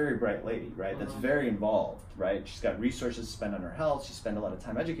is a very bright lady, right? That's very involved, right? She's got resources to spend on her health. She spent a lot of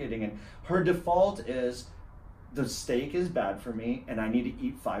time educating, and her default is, the steak is bad for me and I need to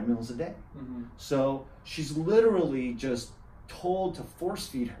eat 5 meals a day. Mm-hmm. So she's literally just told to force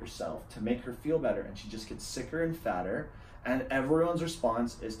feed herself to make her feel better, and she just gets sicker and fatter, and everyone's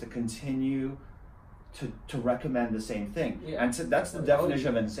response is to continue to recommend the same thing. Yeah. And so that's the definition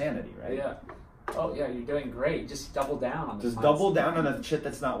of insanity, right? Yeah. Oh yeah, you're doing great. Just double down on this. Just double down on the shit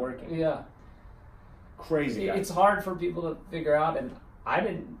that's not working. Yeah. Crazy. It's hard for people to figure out, and I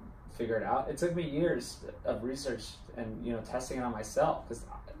didn't figure it out. It took me years of research and testing it on myself. Because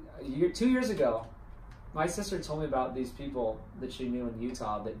 2 years ago, my sister told me about these people that she knew in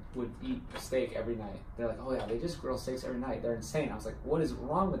Utah that would eat steak every night. They're like, oh yeah, they just grill steaks every night. They're insane. I was like, what is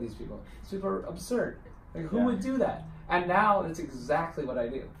wrong with these people? These people are absurd. Like, who would do that? And now it's exactly what I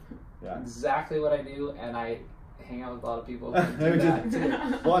do. Yeah. Exactly what I do, and I hang out with a lot of people who do that too.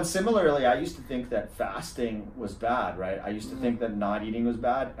 Well, and similarly, I used to think that fasting was bad, right? I used to think that not eating was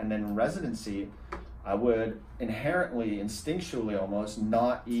bad, and then in residency, I would inherently, instinctually almost,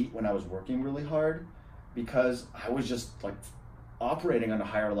 not eat when I was working really hard, because I was just like operating on a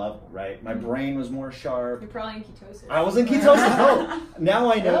higher level, right? My brain was more sharp. You're probably in ketosis. I was in ketosis. No,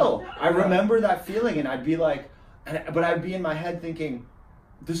 now I know. I remember that feeling, and I'd be like, but I'd be in my head thinking,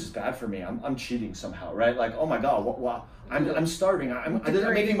 this is bad for me. I'm cheating somehow, right? Like, oh my God, wow. I'm starving. I'm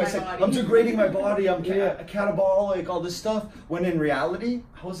degrading my body. I'm catabolic, all this stuff. When in reality,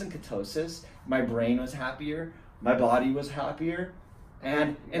 I was in ketosis. My brain was happier. My body was happier.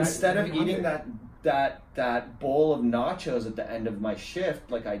 And instead of eating that bowl of nachos at the end of my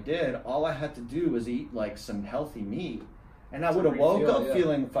shift like I did, all I had to do was eat like some healthy meat. And I would have woke up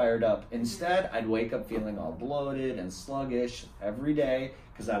feeling fired up. Instead, I'd wake up feeling all bloated and sluggish every day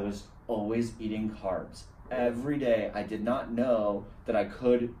because I was always eating carbs. Every day. I did not know that I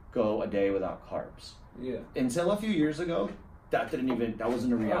could go a day without carbs. Yeah. Until a few years ago, that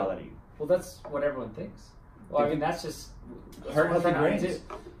wasn't a reality. Well, that's what everyone thinks. Well, I mean, that's just healthy brains.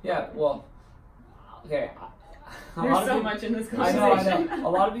 Yeah, well, okay. There's so much in this conversation. I know. A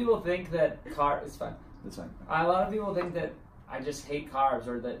lot of people think that carbs... It's fine. That's fine. A lot of people think that I just hate carbs,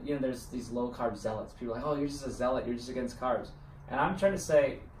 or that, there's these low carb zealots. People are like, oh, you're just a zealot, you're just against carbs. And I'm trying to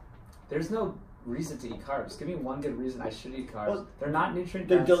say, there's no reason to eat carbs. Give me one good reason I should eat carbs. Well, they're not nutrient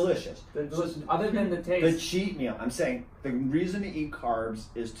dense. They're delicious. They're delicious. Other than the taste. The cheat meal. I'm saying the reason to eat carbs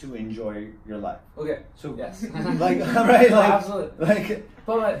is to enjoy your life. Okay. So yes. Absolutely.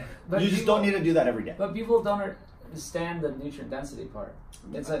 But you just don't need to do that every day. But people don't understand the nutrient density part.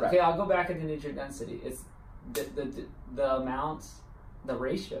 It's like, okay, I'll go back into nutrient density. It's the amount, the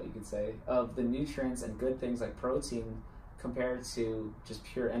ratio, you could say, of the nutrients and good things like protein compared to just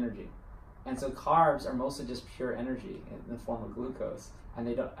pure energy. And so carbs are mostly just pure energy in the form of glucose, and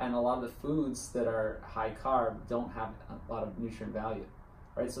a lot of the foods that are high carb don't have a lot of nutrient value,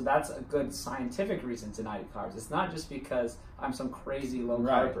 right? So that's a good scientific reason to not eat carbs. It's not just because I'm some crazy low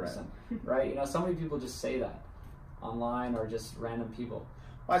carb person, right? So many people just say that online, or just random people.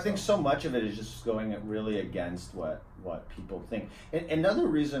 Well, I think so much of it is just going really against what people think. And another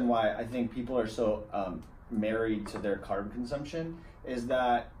reason why I think people are so married to their carb consumption is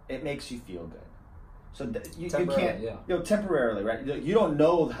that it makes you feel good. So you can't, temporarily, right? You don't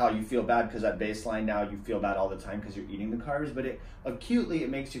know how you feel bad because at baseline now you feel bad all the time because you're eating the carbs, but acutely it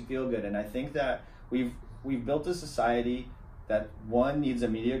makes you feel good. And I think that we've built a society that one needs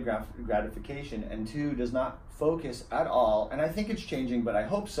immediate gratification, and two does not focus at all. And I think it's changing, but I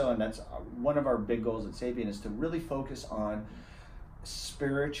hope so. And that's one of our big goals at Sapien, is to really focus on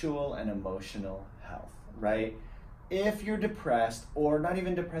spiritual and emotional health, right? If you're depressed, or not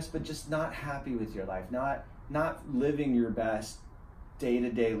even depressed, but just not happy with your life, not living your best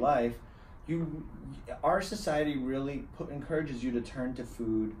day-to-day life, our society really encourages you to turn to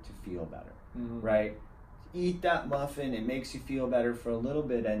food to feel better, right? Eat that muffin, it makes you feel better for a little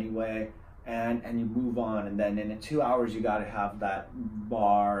bit anyway, and you move on, and then in 2 hours you got to have that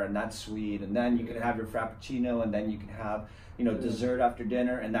bar, and that's sweet, and then you can have your frappuccino, and then you can have, you know, dessert after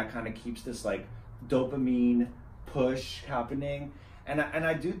dinner, and that kind of keeps this like dopamine push happening. And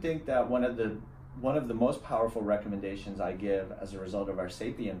I do think that one of the most powerful recommendations I give as a result of our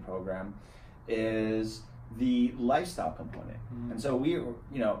Sapien program is the lifestyle component. And so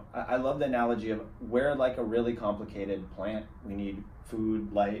I love the analogy of we're like a really complicated plant. We need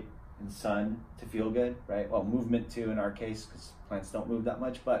food, light, and sun to feel good, right? Well, movement too in our case, because plants don't move that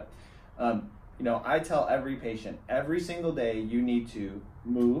much. But I tell every patient, every single day you need to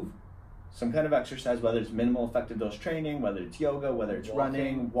move, some kind of exercise, whether it's minimal effective dose training, whether it's yoga, whether it's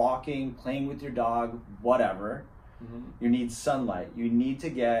running, walking, playing with your dog, whatever. You need sunlight. You need to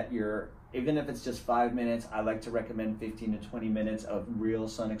get even if it's just 5 minutes, I like to recommend 15 to 20 minutes of real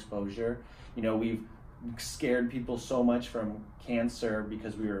sun exposure. We've scared people so much from cancer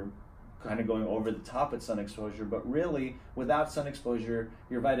because we were kind of going over the top at sun exposure, but really without sun exposure,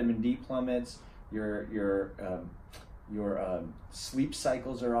 your vitamin D plummets, your sleep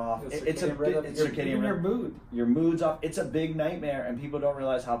cycles are off. It's your mood's off. It's a big nightmare, and people don't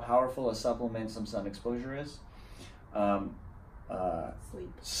realize how powerful a supplement some sun exposure is.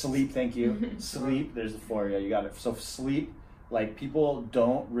 Sleep, thank you. Sleep, there's the 4, yeah, you got it. So sleep, like, people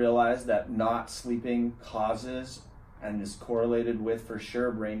don't realize that not sleeping causes and is correlated with, for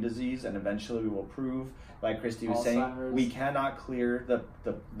sure, brain disease, and eventually we will prove, like Christy was saying, we cannot clear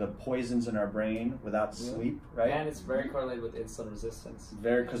the poisons in our brain without sleep, right? And it's very correlated with insulin resistance.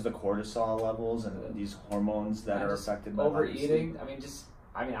 Because the cortisol levels and these hormones that are affected by overeating.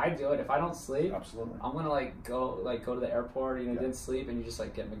 I do it. If I don't sleep, absolutely, I'm gonna go to the airport. Didn't sleep, and you just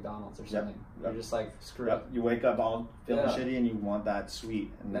like get McDonald's or something. You're just like screw it. You wake up all feeling shitty, and you want that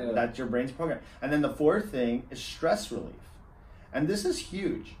sweet, and that's your brain's program. And then the fourth thing is stress relief, and this is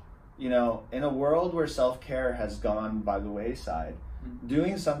huge. In a world where self-care has gone by the wayside,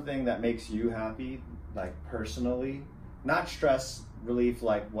 doing something that makes you happy, like personally, not stress relief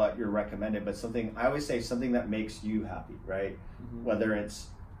like what you're recommended, but something, I always say, something that makes you happy, right? Whether it's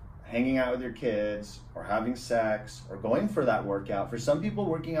hanging out with your kids, or having sex, or going for that workout. For some people,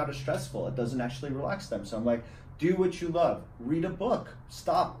 working out is stressful. It doesn't actually relax them. So I'm like, do what you love. Read a book.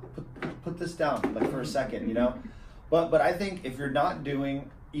 Stop. Put this down, like, for a second, But I think if you're not doing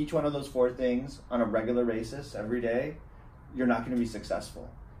each one of those 4 things on a regular basis every day, you're not going to be successful.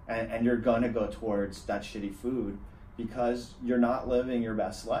 And you're going to go towards that shitty food because you're not living your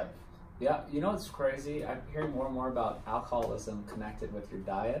best life. Yeah, what's crazy? I'm hearing more and more about alcoholism connected with your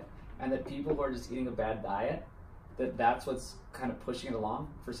diet, and that people who are just eating a bad diet, that's what's kind of pushing it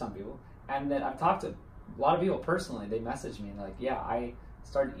along for some people. And that I've talked to a lot of people personally, they message me and they're like, yeah, I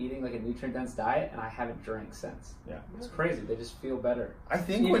started eating like a nutrient-dense diet, and I haven't drank since. Yeah, it's crazy. They just feel better. I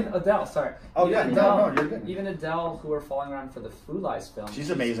think even Adele. Sorry. Oh yeah, Adele, no, you're good. Even Adele, who are falling around for the Food Lies film. She's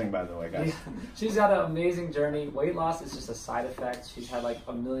amazing, by the way, guys. Yeah, she's got an amazing journey. Weight loss is just a side effect. She's had like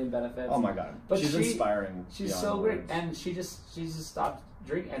a million benefits. Oh my god, but she's inspiring. She's so great, and she just stopped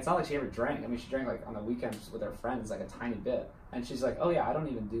drinking. And it's not like she ever drank. She drank like on the weekends with her friends, like a tiny bit. And she's like, oh yeah, I don't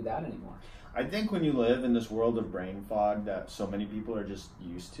even do that anymore. I think when you live in this world of brain fog that so many people are just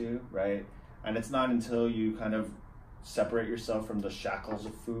used to, right? And it's not until you kind of separate yourself from the shackles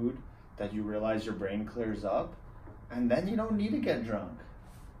of food that you realize your brain clears up, and then you don't need to get drunk.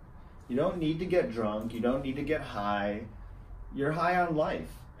 You don't need to get drunk. You don't need to get high. You're high on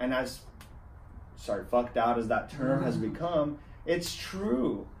life. And fucked out as that term has become, it's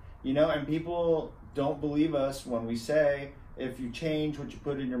true. And people don't believe us when we say, if you change what you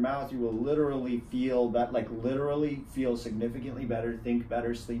put in your mouth, you will literally feel significantly better, think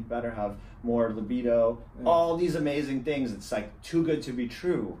better, sleep better, have more libido, all these amazing things. It's like too good to be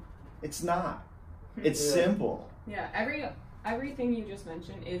true. It's not. It's simple. Yeah, everything you just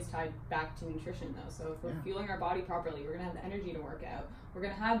mentioned is tied back to nutrition, though. So if we're fueling our body properly, we're gonna have the energy to work out. We're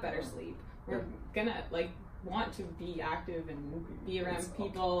gonna have better sleep. We're gonna want to be active and be around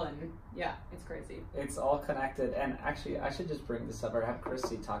people, and it's crazy. It's all connected. And actually, I should just bring this up, or have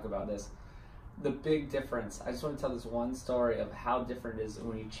Christy talk about this. The big difference. I just want to tell this one story of how different it is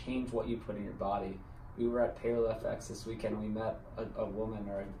when you change what you put in your body. we were at Paleo FX this weekend. We met a woman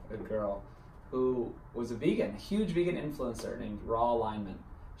or a girl who was a vegan, a huge vegan influencer named Raw Alignment.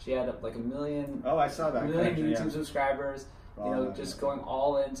 She had like 1 million. Oh, I saw that. 1 million YouTube subscribers. Raw you know, Alignment, just going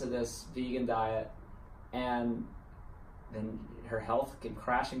all into this vegan diet, and then her health came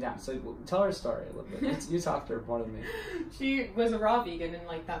crashing down. So tell her story a little bit. You talked to her more than me. She was a raw vegan, and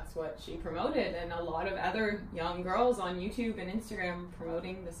like that's what she promoted, and a lot of other young girls on YouTube and Instagram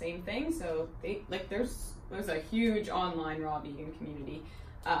promoting the same thing. So they like there's a huge online raw vegan community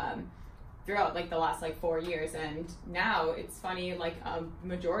throughout like the last like 4 years, and now it's funny, like a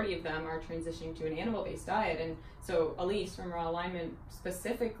majority of them are transitioning to an animal-based diet. And so Elise from Raw Alignment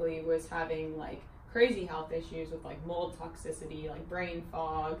specifically was having like crazy health issues with like mold toxicity, like brain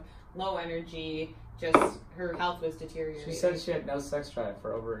fog, low energy, just her health was deteriorating. She said she had no sex drive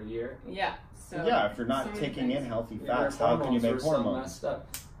for over a year. Yeah. So yeah, if you're not taking in healthy fats, how can you make hormones? So messed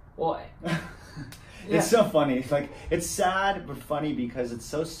up. Well, it's so funny. Like, it's sad but funny because it's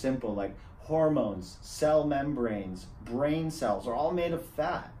so simple. Like, hormones, cell membranes, brain cells are all made of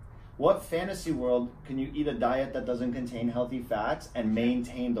fat. What fantasy world can you eat a diet that doesn't contain healthy fats and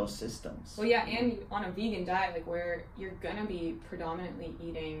maintain those systems? Well, yeah, and on a vegan diet, like where you're gonna be predominantly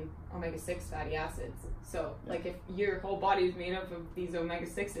eating omega-6 fatty acids. So, like if your whole body is made up of these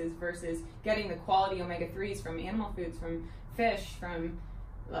omega-6s versus getting the quality omega-3s from animal foods, from fish, from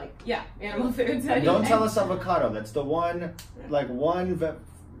like, yeah, animal foods. Don't tell us avocado. That's the one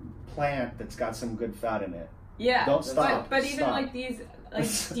plant that's got some good fat in it. Yeah. Don't stop. But even like these, like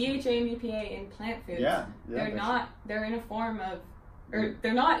DHA and EPA in plant foods, they're in a form of, or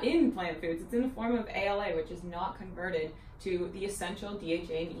they're not in plant foods, it's in the form of ALA, which is not converted to the essential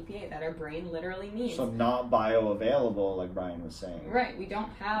DHA and EPA that our brain literally needs. So not bioavailable, like Brian was saying. Right, we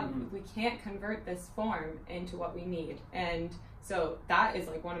don't have, we can't convert this form into what we need. And so that is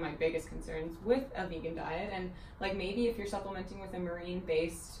like one of my biggest concerns with a vegan diet. And like maybe if you're supplementing with a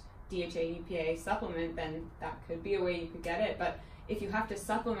marine-based DHA, EPA supplement, then that could be a way you could get it. But if you have to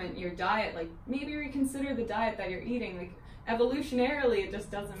supplement your diet, like maybe reconsider the diet that you're eating. Like evolutionarily, it just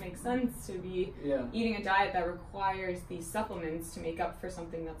doesn't make sense to be eating a diet that requires these supplements to make up for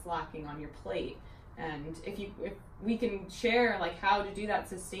something that's lacking on your plate. And if we can share like how to do that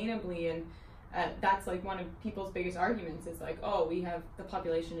sustainably, and that's like one of people's biggest arguments is like, oh, the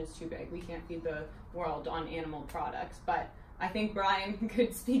population is too big, we can't feed the world on animal products. But I think Brian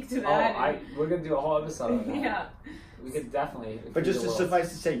could speak to that. We're gonna do a whole episode on that. Yeah. We could definitely. But just to suffice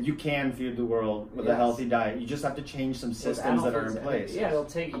to say, you can feed the world with a healthy diet. You just have to change some systems that are in place. Yeah, it'll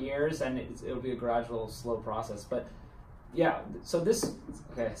take years, and it'll be a gradual, slow process. But yeah, so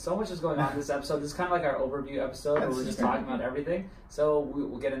so much is going on in this episode. This is kind of like our overview episode where we're just talking about everything. So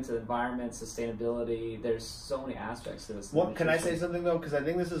we'll get into the environment, sustainability. There's so many aspects to this. Well, can I say something though? Because I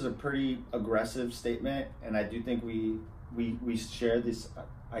think this is a pretty aggressive statement, and I do think we share this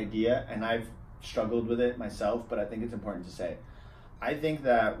idea, and I've struggled with it myself, but I think it's important to say. I think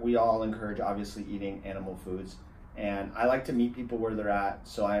that we all encourage obviously eating animal foods, and I like to meet people where they're at,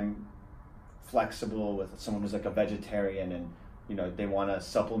 so I'm flexible with someone who's like a vegetarian and they want to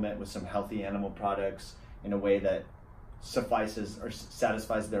supplement with some healthy animal products in a way that suffices or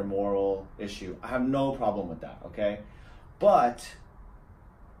satisfies their moral issue. I have no problem with that, okay? But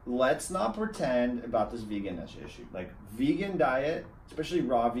let's not pretend about this vegan issue. Like vegan diet, especially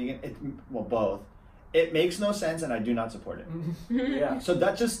raw vegan, both, it makes no sense, and I do not support it. Yeah. So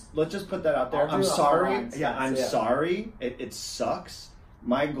let's just put that out there. I'm sorry. I'm sorry. It sucks.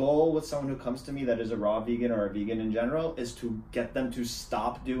 My goal with someone who comes to me that is a raw vegan or a vegan in general is to get them to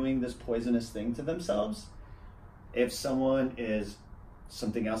stop doing this poisonous thing to themselves. If someone is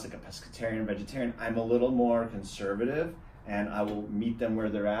something else, like a pescatarian, vegetarian, I'm a little more conservative, and I will meet them where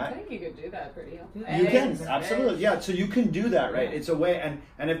they're at. I think you could do that pretty healthy. You can, absolutely, yeah. So you can do that, right? It's a way,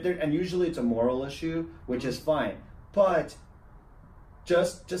 and usually it's a moral issue, which is fine. But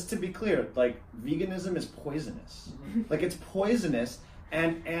just to be clear, like veganism is poisonous. Like it's poisonous,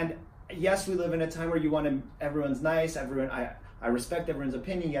 and yes, we live in a time where everyone's nice, I respect everyone's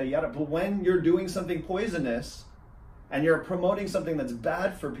opinion, yada yada. But when you're doing something poisonous, and you're promoting something that's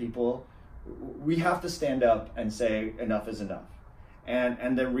bad for people, we have to stand up and say enough is enough.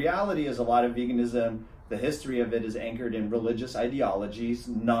 And the reality is a lot of veganism, the history of it is anchored in religious ideologies,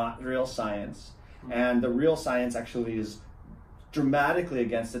 not real science. And the real science actually is dramatically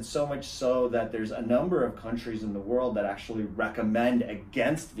against it, so much so that there's a number of countries in the world that actually recommend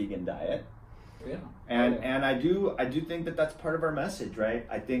against vegan diet. Yeah. And I do think that that's part of our message, right?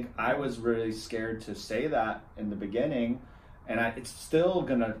 I think I was really scared to say that in the beginning, and it's still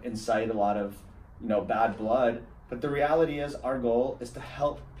gonna incite a lot of bad blood. But the reality is, our goal is to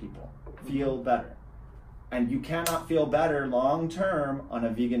help people feel better. and you cannot feel better long term on a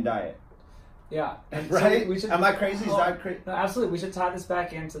vegan diet. Yeah, and right? So we should, Am I crazy? Is that crazy? No, absolutely. We should tie this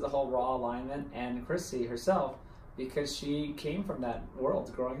back into the whole raw alignment and Chrissy herself, because she came from that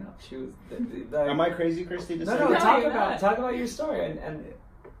world growing up. She was. Am I crazy, Christy? To say No. that? Talk about your story and.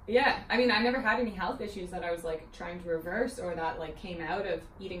 Yeah, I mean, I never had any health issues that I was like trying to reverse or that like came out of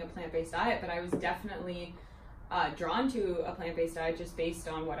eating a plant-based diet, but I was definitely drawn to a plant-based diet just based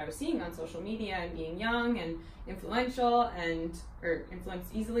on what I was seeing on social media and being young and influential or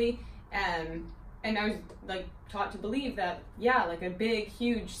influenced easily. And I was like taught to believe that, yeah, like a big,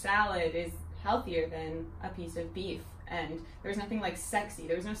 huge salad is healthier than a piece of beef. And there's nothing like sexy.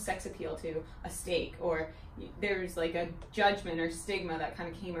 There was no sex appeal to a steak, or there's like a judgment or stigma that kind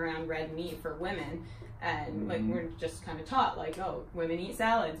of came around red meat for women. And like we're just kind of taught like, oh, women eat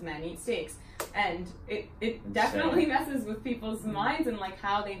salads, men eat steaks. And it definitely messes with people's minds and like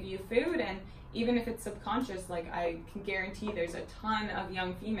how they view food. And even if it's subconscious, like I can guarantee there's a ton of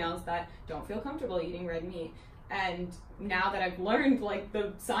young females that don't feel comfortable eating red meat. And now that I've learned like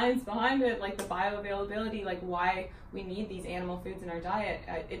the science behind it, like the bioavailability, like why we need these animal foods in our diet,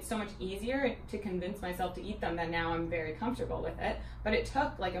 it's so much easier to convince myself to eat them that now I'm very comfortable with it. But it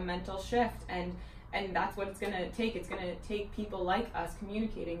took like a mental shift, and that's what it's going to take. It's going to take people like us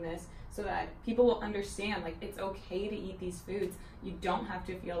communicating this so that people will understand like it's okay to eat these foods. You don't have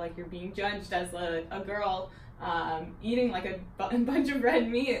to feel like you're being judged as a girl eating like a bunch of red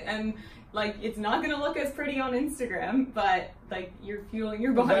meat, and like it's not gonna look as pretty on Instagram, but like you're fueling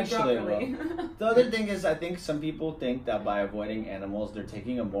your body properly. The other thing is, I think some people think that by avoiding animals, they're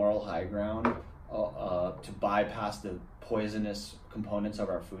taking a moral high ground to bypass the poisonous components of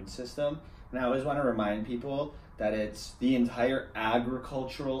our food system. And I always want to remind people that it's the entire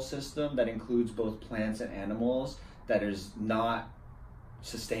agricultural system that includes both plants and animals that is not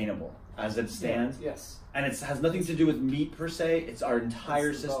sustainable as it stands. Yes. And it has nothing to do with meat per se, it's our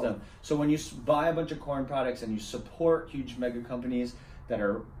entire system. So when you buy a bunch of corn products and you support huge mega companies that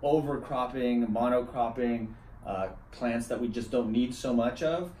are overcropping, monocropping plants that we just don't need so much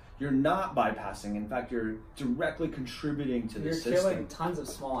of, you're not bypassing. In fact, you're directly contributing to the system. You're killing tons of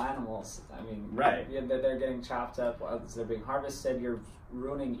small animals. I mean, right. They're getting chopped up as they're being harvested. You're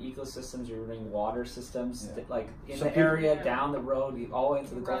ruining ecosystems, you're ruining water systems, like in the area, down the road, all the way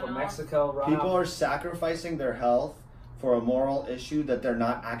into the Gulf of Mexico. People are sacrificing their health for a moral issue that they're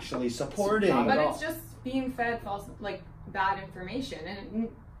not actually supporting. But it's just being fed false, like bad information, and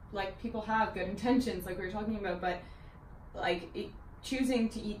like people have good intentions, like we were talking about, but like choosing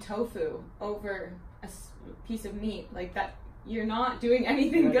to eat tofu over a piece of meat, like that, you're not doing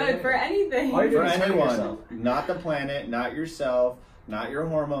anything good for anything. For anyone, not the planet, not yourself, not your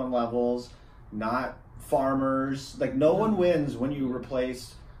hormone levels, not farmers. Like no one wins when you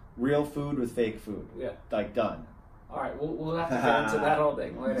replace real food with fake food. Yeah. Like done. All right, we'll have to get into that whole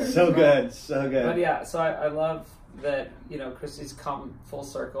thing later. So good, so good. But yeah, so I love that, you know, Christy's come full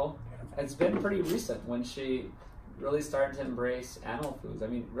circle. It's been pretty recent when she really started to embrace animal foods. I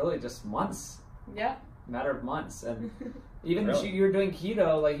mean, really just months. Yeah. Matter of months. And even you were doing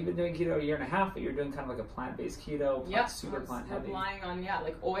keto, like you've been doing keto a year and a half, but you're doing kind of like a plant-based keto, super plant heavy. Relying on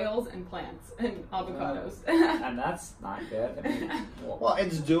like oils and plants and avocados. And that's not good. I mean, well,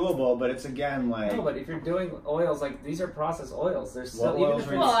 it's doable, but it's again like no. But if you're doing oils, like these are processed oils. There's still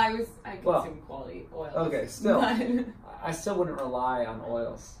I consume quality oils. Okay, still, I still wouldn't rely on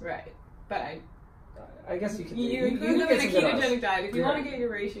oils. Right, but I guess you can. You include them in a ketogenic diet if you want to get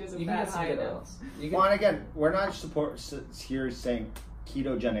your ratios of fat high enough. Well, and again, we're not here saying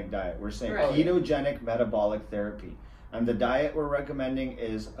ketogenic diet. We're saying ketogenic metabolic therapy, and the diet we're recommending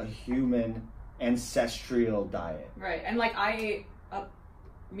is a human ancestral diet. Right, and like I ate a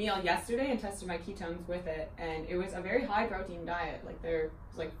meal yesterday and tested my ketones with it, and it was a very high protein diet. Like there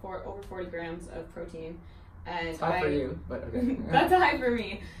was like over 40 grams of protein. And it's high for you, but okay. That's high for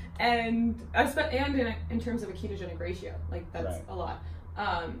me, and in terms of a ketogenic ratio, like that's a lot.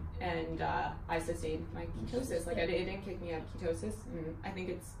 And I sustained my ketosis. Like it didn't kick me out of ketosis, and I think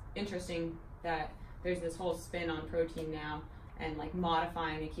it's interesting that there's this whole spin on protein now, and like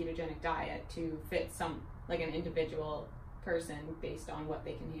modifying a ketogenic diet to fit an individual person based on what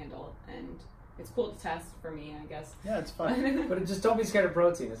they can handle, and it's cool to test for me, I guess. Yeah, it's fun. But just don't be scared of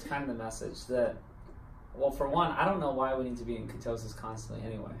protein. It's kind of the message that. Well, for one, I don't know why we need to be in ketosis constantly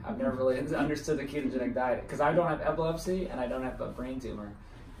anyway. I've never really understood the ketogenic diet because I don't have epilepsy and I don't have a brain tumor.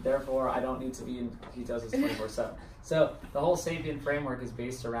 Therefore, I don't need to be in ketosis 24/7. So the whole SAPIEN framework is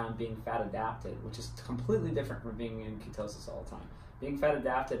based around being fat adapted, which is completely different from being in ketosis all the time. Being fat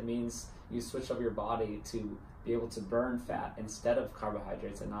adapted means you switch up your body to be able to burn fat instead of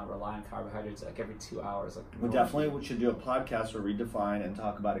carbohydrates and not rely on carbohydrates like every 2 hours. Like We definitely should do a podcast where we define and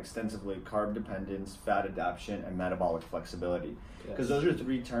talk about extensively carb dependence, fat adaptation, and metabolic flexibility. Because those are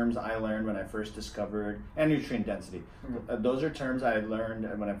 3 terms I learned when I first discovered, and nutrient density. Those are terms I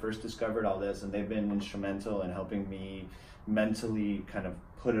learned when I first discovered all this, and they've been instrumental in helping me mentally kind of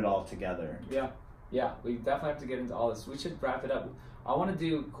put it all together. Yeah, we definitely have to get into all this. We should wrap it up. I want to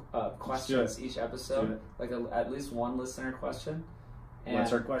do questions each episode, like at least one listener question. And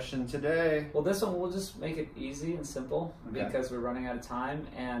what's our question today? Well, this one we'll just make it easy and simple because we're running out of time,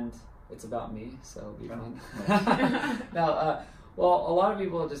 and it's about me, so it'll be fun. Now, well, a lot of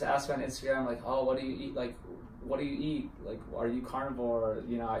people just ask on Instagram, like, oh, what do you eat? Like, what do you eat? Like, are you carnivore?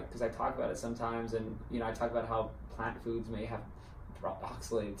 You know, because I talk about it sometimes, and you know, I talk about how plant foods may have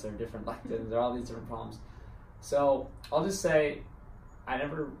oxalates or different lectins or all these different problems. So I'll just say, I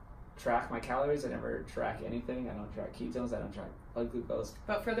never track my calories. I never track anything. I don't track ketones. I don't track blood glucose.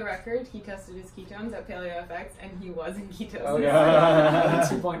 But for the record, he tested his ketones at PaleoFX, and he was in ketones. Oh yeah,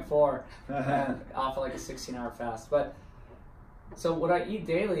 2.4 off of like a 16-hour fast. But so what I eat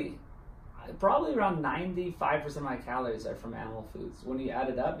daily, probably around 95% of my calories are from animal foods when you add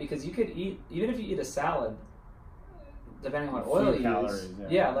it up, because you could eat, even if you eat a salad, depending on what oil you use,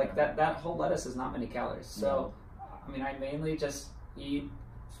 like that whole lettuce is not many calories. So, I mean, I mainly just eat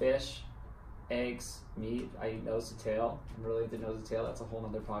fish, eggs, meat. I eat nose to tail. I'm really into nose to tail. That's a whole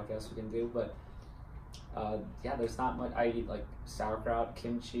other podcast we can do. But there's not much. I eat like sauerkraut,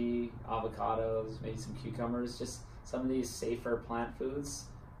 kimchi, avocados, maybe some cucumbers. Just some of these safer plant foods.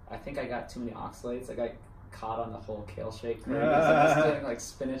 I think I got too many oxalates. I got caught on the whole kale shake craze. I was doing like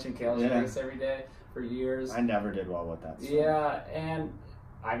spinach and kale shakes every day for years. I never did well with that stuff. Yeah, and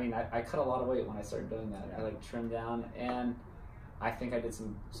I mean, I cut a lot of weight when I started doing that. I like trimmed down, and I think I did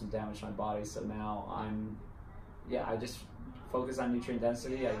some damage to my body. So now I just focus on nutrient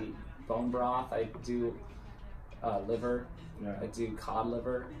density. I eat bone broth. I do liver. I do cod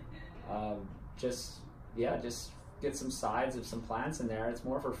liver. Just get some sides of some plants in there. It's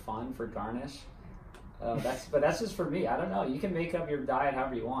more for fun, for garnish. That's just for me. I don't know. You can make up your diet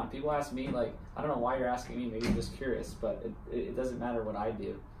however you want. People ask me, like, I don't know why you're asking me. Maybe you're just curious, but it doesn't matter what I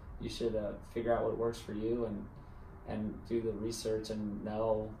do. You should figure out what works for you and do the research and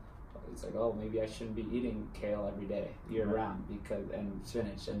know. It's like, oh, maybe I shouldn't be eating kale every day year round and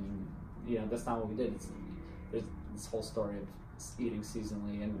spinach, and you know that's not what we did. There's this whole story of eating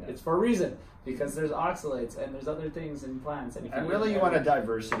seasonally, and it's for a reason, because there's oxalates and there's other things in plants, and if you want a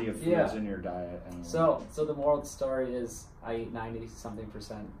diversity of foods in your diet. Anyway. So the moral of the story is I eat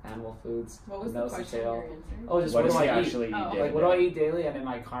 90-something% animal foods. What was the question you're answering? Oh, just what do I actually eat daily? Like, what do I eat daily? And am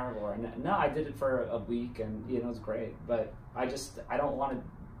I carnivore? And no, I did it for a week, and you know, it was great. But I don't want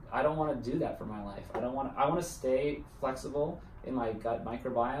to do that for my life. I want to stay flexible in my gut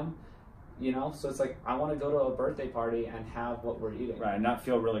microbiome. You know, so it's like I want to go to a birthday party and have what we're eating. Right, not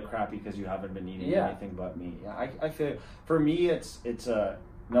feel really crappy because you haven't been eating anything but meat. Yeah, I feel, for me, it's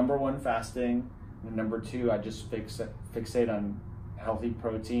number 1, fasting, and number 2, I just fixate on healthy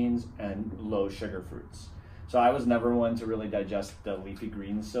proteins and low sugar fruits. So I was never one to really digest the leafy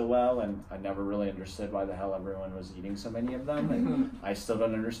greens so well, and I never really understood why the hell everyone was eating so many of them. And I still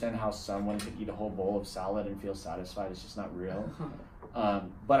don't understand how someone could eat a whole bowl of salad and feel satisfied. It's just not real.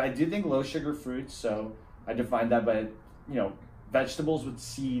 But I do think low sugar fruits, so I define that by, vegetables with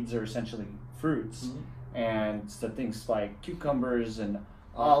seeds are essentially fruits. And so things like cucumbers and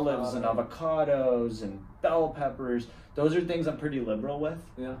olives and avocados and bell peppers, those are things I'm pretty liberal with.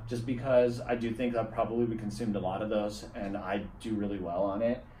 Yeah. Just because I do think I've probably consumed a lot of those, and I do really well on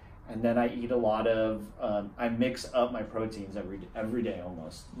it. And then I eat a lot of, I mix up my proteins every day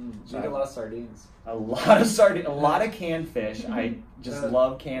almost. So I eat a lot of sardines. A lot of sardines, a lot of canned fish. I just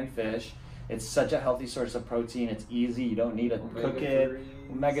love canned fish. It's such a healthy source of protein. It's easy. You don't need to cook it.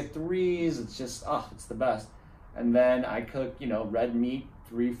 Omega-3s. It's just, it's the best. And then I cook, red meat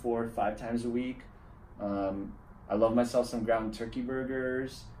 3, 4, 5 times a week. I love myself some ground turkey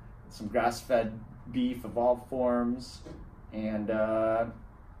burgers, some grass-fed beef of all forms, and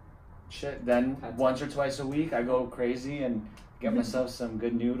then once or twice a week I go crazy and get myself some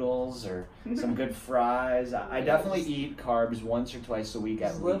good noodles or some good fries. I definitely eat carbs once or twice a week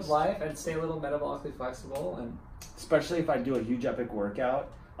at least. Live life and stay a little metabolically flexible, and especially if I do a huge epic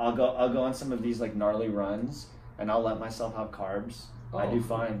workout, I'll go on some of these like gnarly runs and I'll let myself have carbs. I do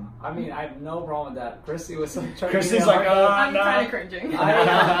fine. I mean, I have no problem with that. Chrissy was trying Chrissy's like, I'm kind of cringing.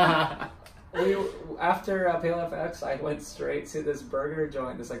 After PaleoFX, I went straight to this burger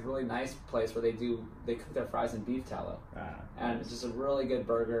joint, this like really nice place where they cook their fries in beef tallow, and it's just a really good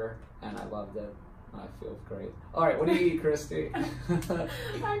burger, and I loved it. I feel great. All right, what do you eat, Christy?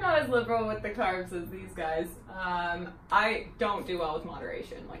 I'm not as liberal with the carbs as these guys. I don't do well with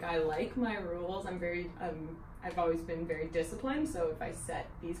moderation. Like, I like my rules. I've always been very disciplined, so if I set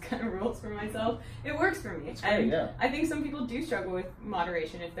these kind of rules for myself, it works for me. That's great, yeah. I think some people do struggle with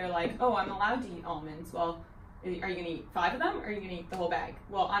moderation if they're like, oh, I'm allowed to eat almonds. Well, are you going to eat 5 of them, or are you going to eat the whole bag?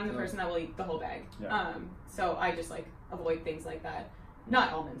 Well, I'm the person that will eat the whole bag. Yeah. So I just, like, avoid things like that.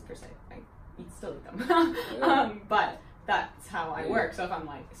 Not almonds, per se. I still eat them. But that's how I work. So if I'm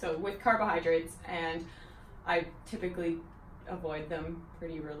like, so with carbohydrates, and I typically avoid them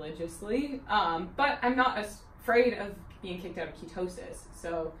pretty religiously. But I'm not afraid of being kicked out of ketosis.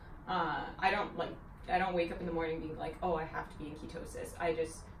 So I don't wake up in the morning being like, oh, I have to be in ketosis. I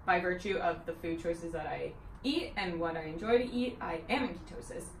just, by virtue of the food choices that I eat and what I enjoy to eat, I am in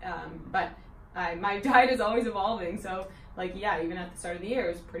ketosis. But my diet is always evolving. So, like, yeah, even at the start of the year,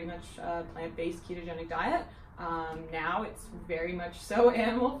 it was pretty much a plant-based ketogenic diet. Now it's very much so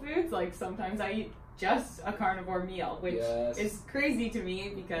animal foods. Like, sometimes I eat just a carnivore meal, which is crazy to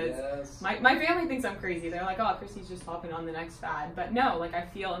me because my family thinks I'm crazy. They're like, oh, Christy's just hopping on the next fad. But no, like, I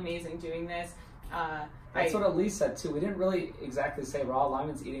feel amazing doing this. That's what Elise said too. We didn't really exactly say raw.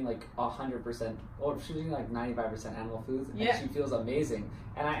 Lyman's eating like 100%, or she's eating like 95% animal foods, and she feels amazing.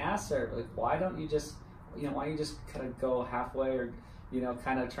 And I asked her, like, why don't you just, why don't you just kind of go halfway, or,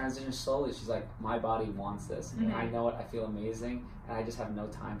 kind of transition slowly? She's like, my body wants this, and I know it. I feel amazing, and I just have no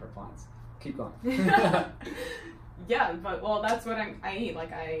time for plants. Keep going. Yeah, but that's what I eat.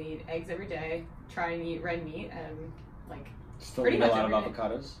 Like, I eat eggs every day. Try and eat red meat, and like Still pretty eat a much lot of every day.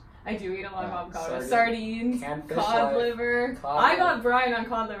 avocados. I do eat a lot of avocados, sardines, Canned fish cod life. liver. Cod I liver. got Brian on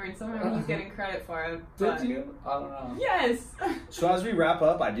cod liver, and somehow he's getting credit for it. Did you? I don't know. Yes. So as we wrap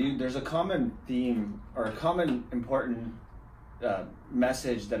up, there's a common theme, or a common important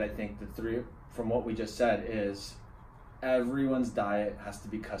message that I think from what we just said is everyone's diet has to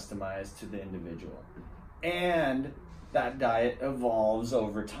be customized to the individual. And that diet evolves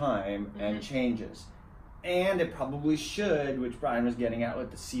over time and changes. And it probably should, which Brian was getting at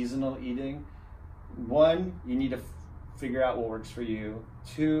with the seasonal eating. 1, you need to figure out what works for you.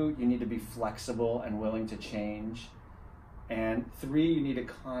 2, you need to be flexible and willing to change. And 3, you need to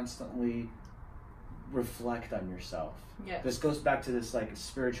constantly reflect on yourself. Yes. This goes back to this, like,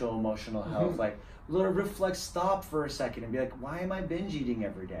 spiritual, emotional health. Like, reflect, stop for a second and be like, why am I binge eating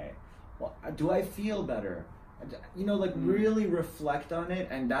every day? Well, do I feel better? Really reflect on it.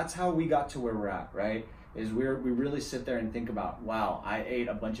 And that's how we got to where we're at, right? Is we really sit there and think about, wow, I ate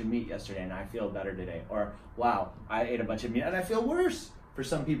a bunch of meat yesterday and I feel better today. Or, wow, I ate a bunch of meat and I feel worse for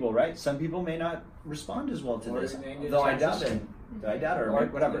some people, right? Some people may not respond as well to this, though I doubt it. Or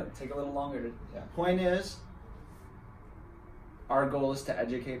whatever. Take a little longer to, Point is, our goal is to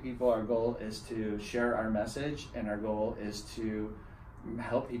educate people, our goal is to share our message, and our goal is to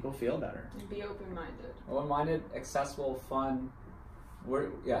help people feel better. And be open-minded. Open-minded, accessible, fun.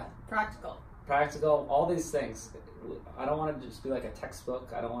 Practical, all these things. I don't want to just be like a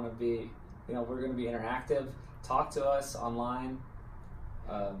textbook. I don't want to be, we're going to be interactive. Talk to us online.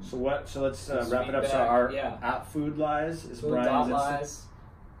 So let's wrap it up. So our at Food Lies is Brian's. Lies.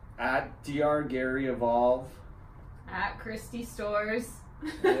 At Dr. Gary Evolve. At Christy Stores.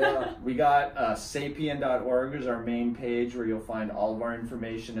 We got sapien.org is our main page where you'll find all of our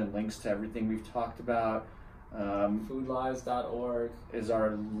information and links to everything we've talked about. Foodlies.org is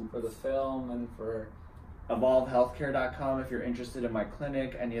our for the film, and for evolvehealthcare.com if you're interested in my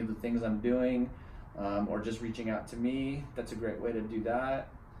clinic, any of the things I'm doing, or just reaching out to me. That's a great way to do that.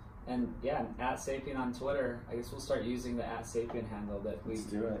 And at Sapien on Twitter. I guess we'll start using the at Sapien handle that we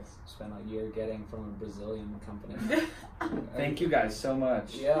spent a year getting from a Brazilian company. Thank you guys so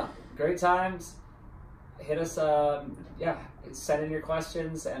much. Yeah, great times. Hit us, send in your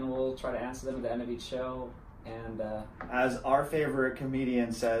questions and we'll try to answer them at the end of each show. And as our favorite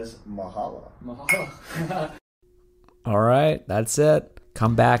comedian says, mahalo. Mahalo. All right, that's it.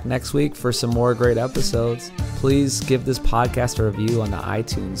 Come back next week for some more great episodes. Please give this podcast a review on the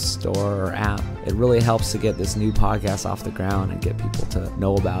iTunes store or app. It really helps to get this new podcast off the ground and get people to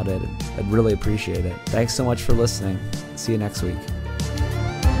know about it. And I'd really appreciate it. Thanks so much for listening. See you next week.